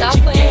niggas that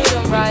you gave.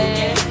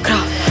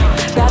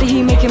 Daddy,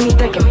 he making me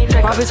thicker.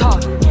 Rob his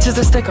heart, just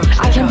a sticker.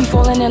 I can't be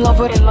falling in love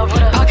with it.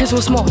 Pockets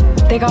were small,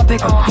 they got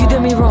bigger. You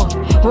did me wrong,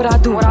 what I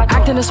do?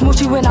 Acting a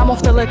smoochie when I'm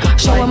off the liquor.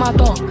 Showing my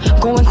thong,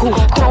 going cool.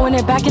 Throwing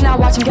it back and I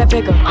watch him get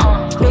bigger.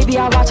 Baby,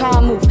 I watch how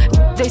I move.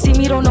 They see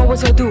me, don't know what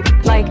to do.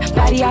 Like,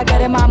 Daddy, I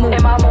get in my mood. A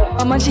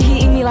munchie, he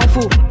eat me like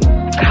food.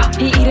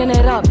 He eating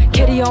it up.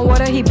 Kitty on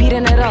water, he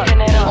beating it up.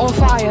 On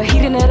fire,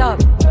 heating it up.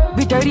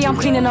 Be dirty, I'm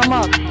cleaning them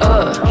up.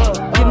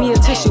 Give me a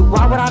tissue.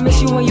 Why would I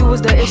miss you when you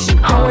was the issue?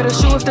 Don't wear the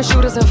shoe if the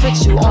shoe doesn't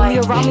fit you. Only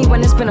around me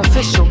when it's been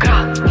official.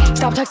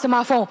 Stop texting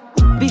my phone.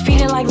 Be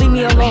feeling like leave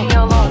me alone.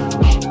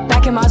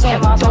 Back in my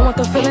zone. Don't want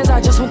the feelings,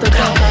 I just want the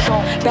tone.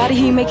 Daddy,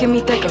 he making me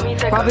thicker.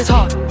 Rob his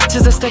heart,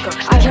 just a sticker.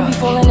 I can't be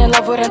falling in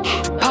love with it.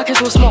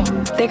 Pockets were small,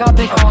 they got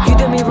bigger. You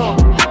did me wrong,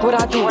 what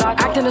I do?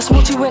 Acting a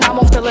smoochie when I'm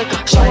off the liquor.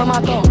 Showing my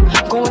thong,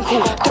 going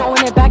cool.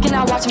 Throwing it back and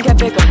I watch him get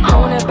bigger.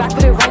 Throwing it back,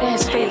 put it right in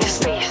his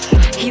face.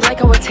 He like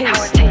how it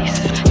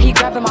tastes. He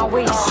grabbing my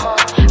waist.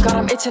 Got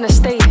him itching to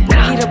stay.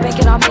 He the bank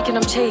and I'm making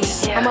him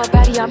chase. I'm a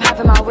baddie, I'm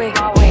having my way.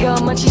 You're a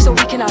munchie, so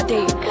we cannot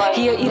date.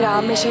 He a eater,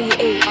 I'll make sure he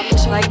ate.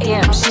 Like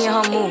damn, she in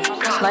her move.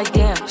 Like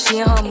damn, she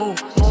in her move.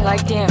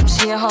 Like damn,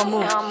 she in her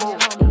move.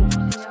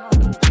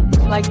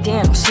 Like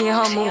damn, she in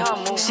her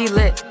move. She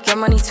lit, get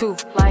money too.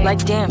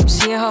 Like damn,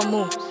 she in her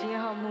move.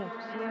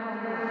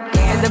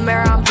 In the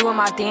mirror, I'm doing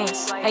my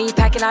dance. Ain't you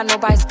packing out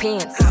nobody's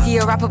pants. He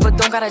a rapper, but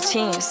don't got a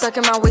chance. Stuck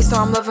in my waist, so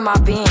I'm loving my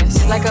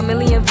bands. Like 1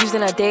 million views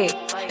in a day.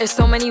 There's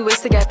so many ways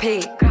to get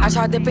paid. I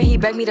tried dipping, he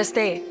begged me to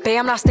stay. Babe,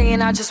 I'm not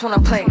staying, I just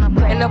wanna play.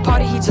 In the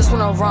party, he just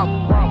wanna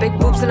rum. Big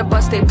boobs in the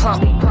bus, they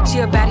plump. She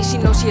a baddie, she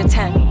know she a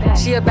 10.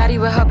 She a baddie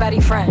with her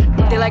baddie friend.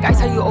 They like ice,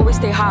 how you always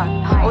stay hot.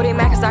 Oh, they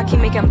mad cause I keep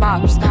making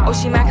bops. Oh,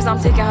 she mad cause I'm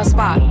taking her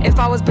spot. If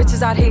I was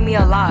bitches, I'd hate me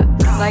a lot.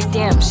 Like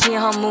damn, she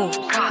in her move.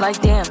 Like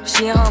damn,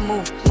 she in her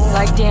move.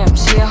 Like damn,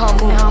 she in her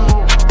move.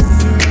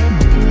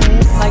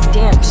 Like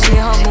damn, she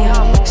in her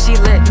move. She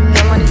lit,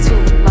 get money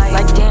too.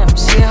 Like damn,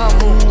 she in her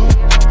move.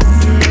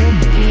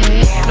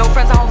 No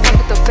friends, I don't fuck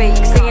with the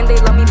fake. Saying they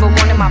love me, but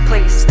one in my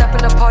place. Step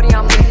in the party,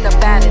 I'm looking the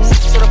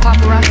baddest. So the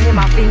paparazzi in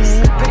my face.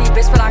 Pretty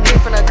bitch, but I came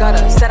from the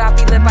gutter. Said I'd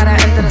be lit by the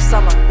end of the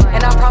summer.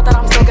 And I'm proud that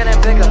I'm still getting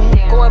bigger.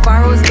 Going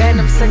viral is getting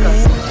them sicker.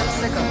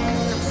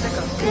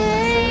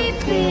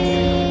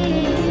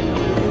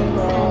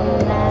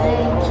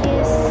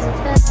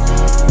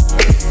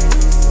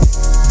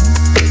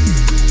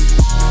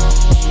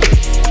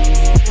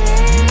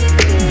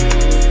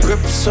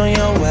 Grips on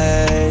your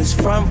ways,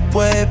 front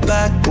way,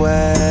 back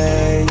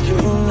way. You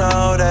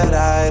know that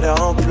I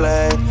don't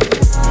play.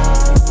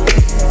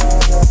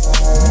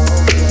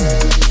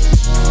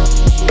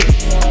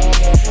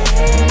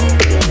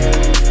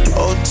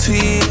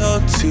 OT,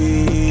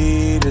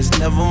 OT, there's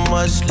never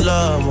much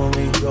love when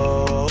we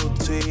go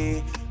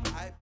OT.